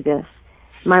you do this?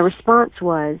 My response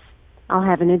was, I'll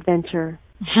have an adventure.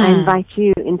 I invite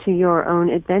you into your own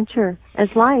adventure as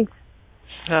life.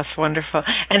 That's wonderful.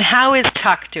 And how is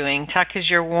Tuck doing? Tuck is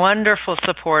your wonderful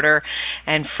supporter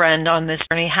and friend on this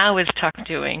journey. How is Tuck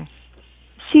doing?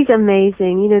 She's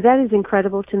amazing. You know, that is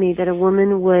incredible to me that a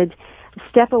woman would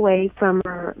step away from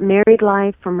her married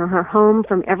life, from her home,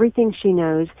 from everything she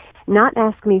knows, not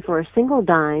ask me for a single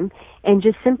dime, and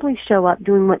just simply show up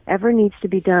doing whatever needs to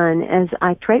be done as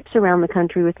I traipse around the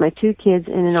country with my 2 kids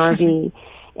in an RV.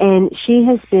 And she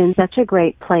has been such a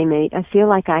great playmate. I feel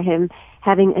like I am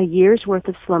having a year's worth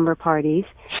of slumber parties.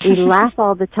 We laugh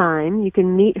all the time. You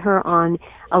can meet her on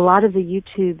a lot of the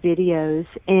YouTube videos,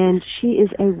 and she is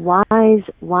a wise,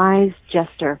 wise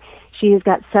jester. She has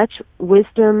got such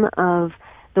wisdom of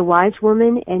the wise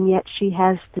woman, and yet she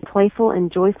has the playful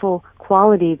and joyful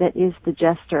quality that is the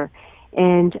jester.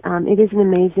 And it is an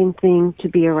amazing thing to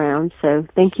be around. So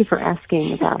thank you for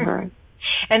asking about her.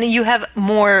 And you have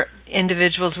more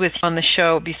individuals with you on the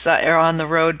show or on the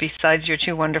road besides your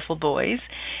two wonderful boys.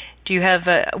 Do you have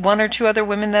one or two other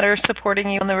women that are supporting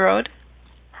you on the road?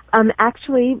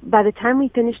 Actually, by the time we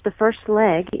finished the first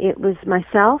leg, it was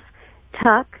myself,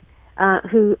 Tuck,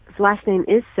 whose last name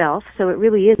is Self, so it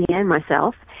really is me and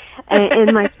myself,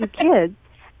 and my two kids.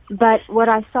 But what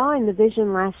I saw in the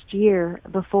vision last year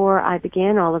before I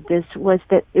began all of this was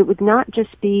that it would not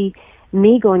just be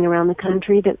me going around the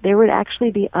country, that there would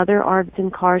actually be other RVs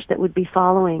and cars that would be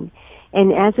following.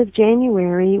 And as of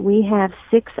January, we have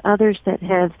 6 others that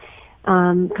have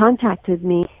contacted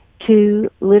me to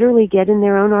literally get in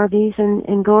their own RVs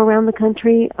and go around the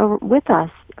country with us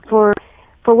for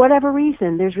whatever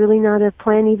reason. There's really not a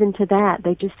plan even to that.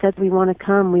 They just said, we want to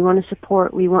come, we want to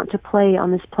support, we want to play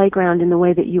on this playground in the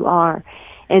way that you are.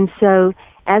 And so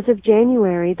as of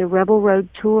January, the Rebel Road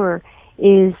Tour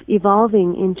is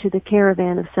evolving into the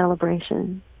Caravan of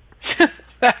Celebration.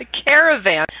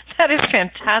 Caravan, that is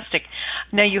fantastic.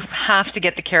 Now you have to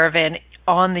get the Caravan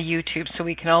on the YouTube so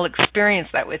we can all experience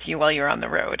that with you while you're on the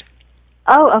road.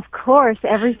 Oh, of course.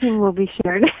 Everything will be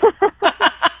shared.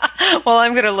 Well,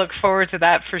 I'm going to look forward to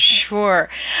that for sure.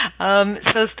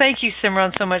 So thank you,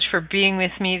 Simran, so much for being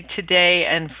with me today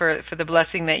and for the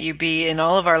blessing that you be in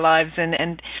all of our lives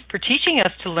and for teaching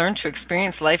us to learn to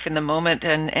experience life in the moment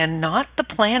and not the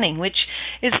planning, which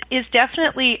is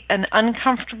definitely an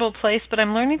uncomfortable place, but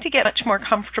I'm learning to get much more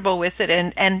comfortable with it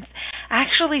and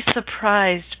actually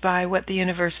surprised by what the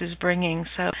universe is bringing.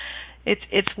 So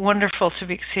it's wonderful to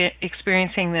be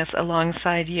experiencing this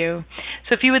alongside you.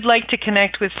 So if you would like to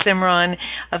connect with Simran,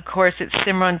 of course, it's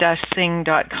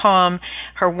simran-singh.com.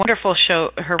 Her wonderful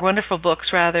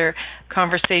books,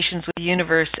 Conversations with the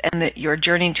Universe and Your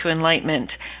Journey to Enlightenment.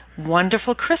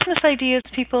 Wonderful Christmas ideas,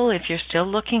 people, if you're still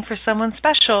looking for someone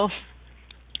special.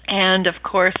 And, of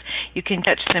course, you can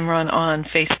catch Simran on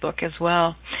Facebook as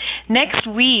well. Next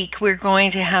week, we're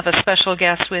going to have a special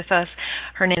guest with us.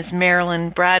 Her name is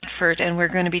Marilyn Bradford, and we're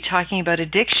going to be talking about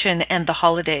addiction and the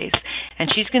holidays.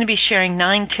 And she's going to be sharing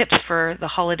 9 tips for the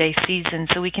holiday season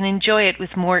so we can enjoy it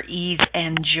with more ease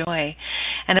and joy.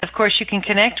 And, of course, you can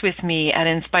connect with me at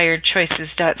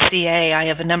inspiredchoices.ca. I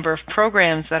have a number of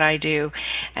programs that I do,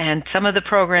 and some of the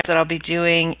programs that I'll be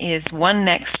doing is one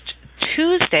next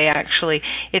Tuesday, actually.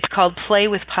 It's called Play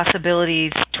with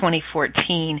Possibilities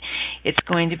 2014. It's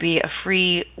going to be a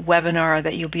free webinar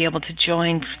that you'll be able to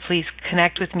join. Please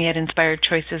connect with me at Inspired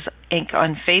Choices Inc.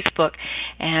 on Facebook,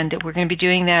 and we're going to be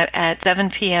doing that at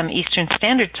 7 p.m. Eastern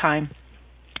Standard Time.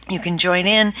 You can join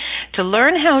in to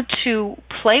learn how to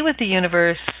play with the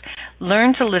universe,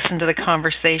 learn to listen to the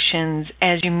conversations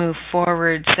as you move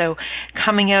forward. So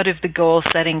coming out of the goal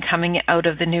setting, coming out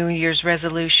of the New Year's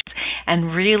resolutions,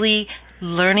 and really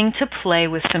learning to play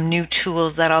with some new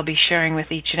tools that I'll be sharing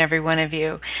with each and every one of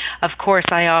you. Of course,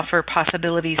 I offer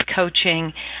possibilities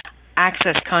coaching,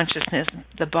 Access Consciousness,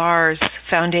 the bars,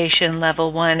 Foundation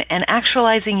Level 1, and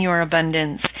Actualizing Your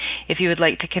Abundance. If you would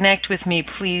like to connect with me,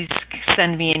 please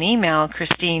send me an email,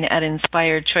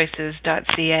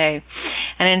 Christine@inspiredchoices.ca.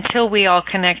 And until we all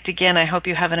connect again, I hope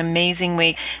you have an amazing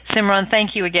week. Simran,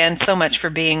 thank you again so much for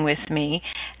being with me,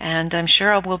 and I'm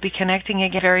sure we'll be connecting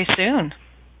again very soon.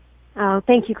 Oh,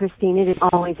 thank you, Christine. It is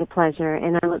always a pleasure,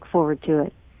 and I look forward to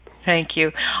it. Thank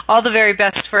you. All the very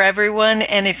best for everyone.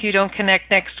 And if you don't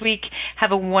connect next week,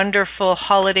 have a wonderful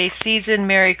holiday season.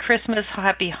 Merry Christmas,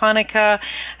 Happy Hanukkah,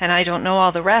 and I don't know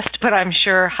all the rest, but I'm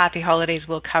sure Happy Holidays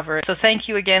will cover it. So thank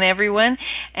you again, everyone,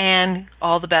 and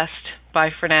all the best.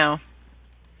 Bye for now.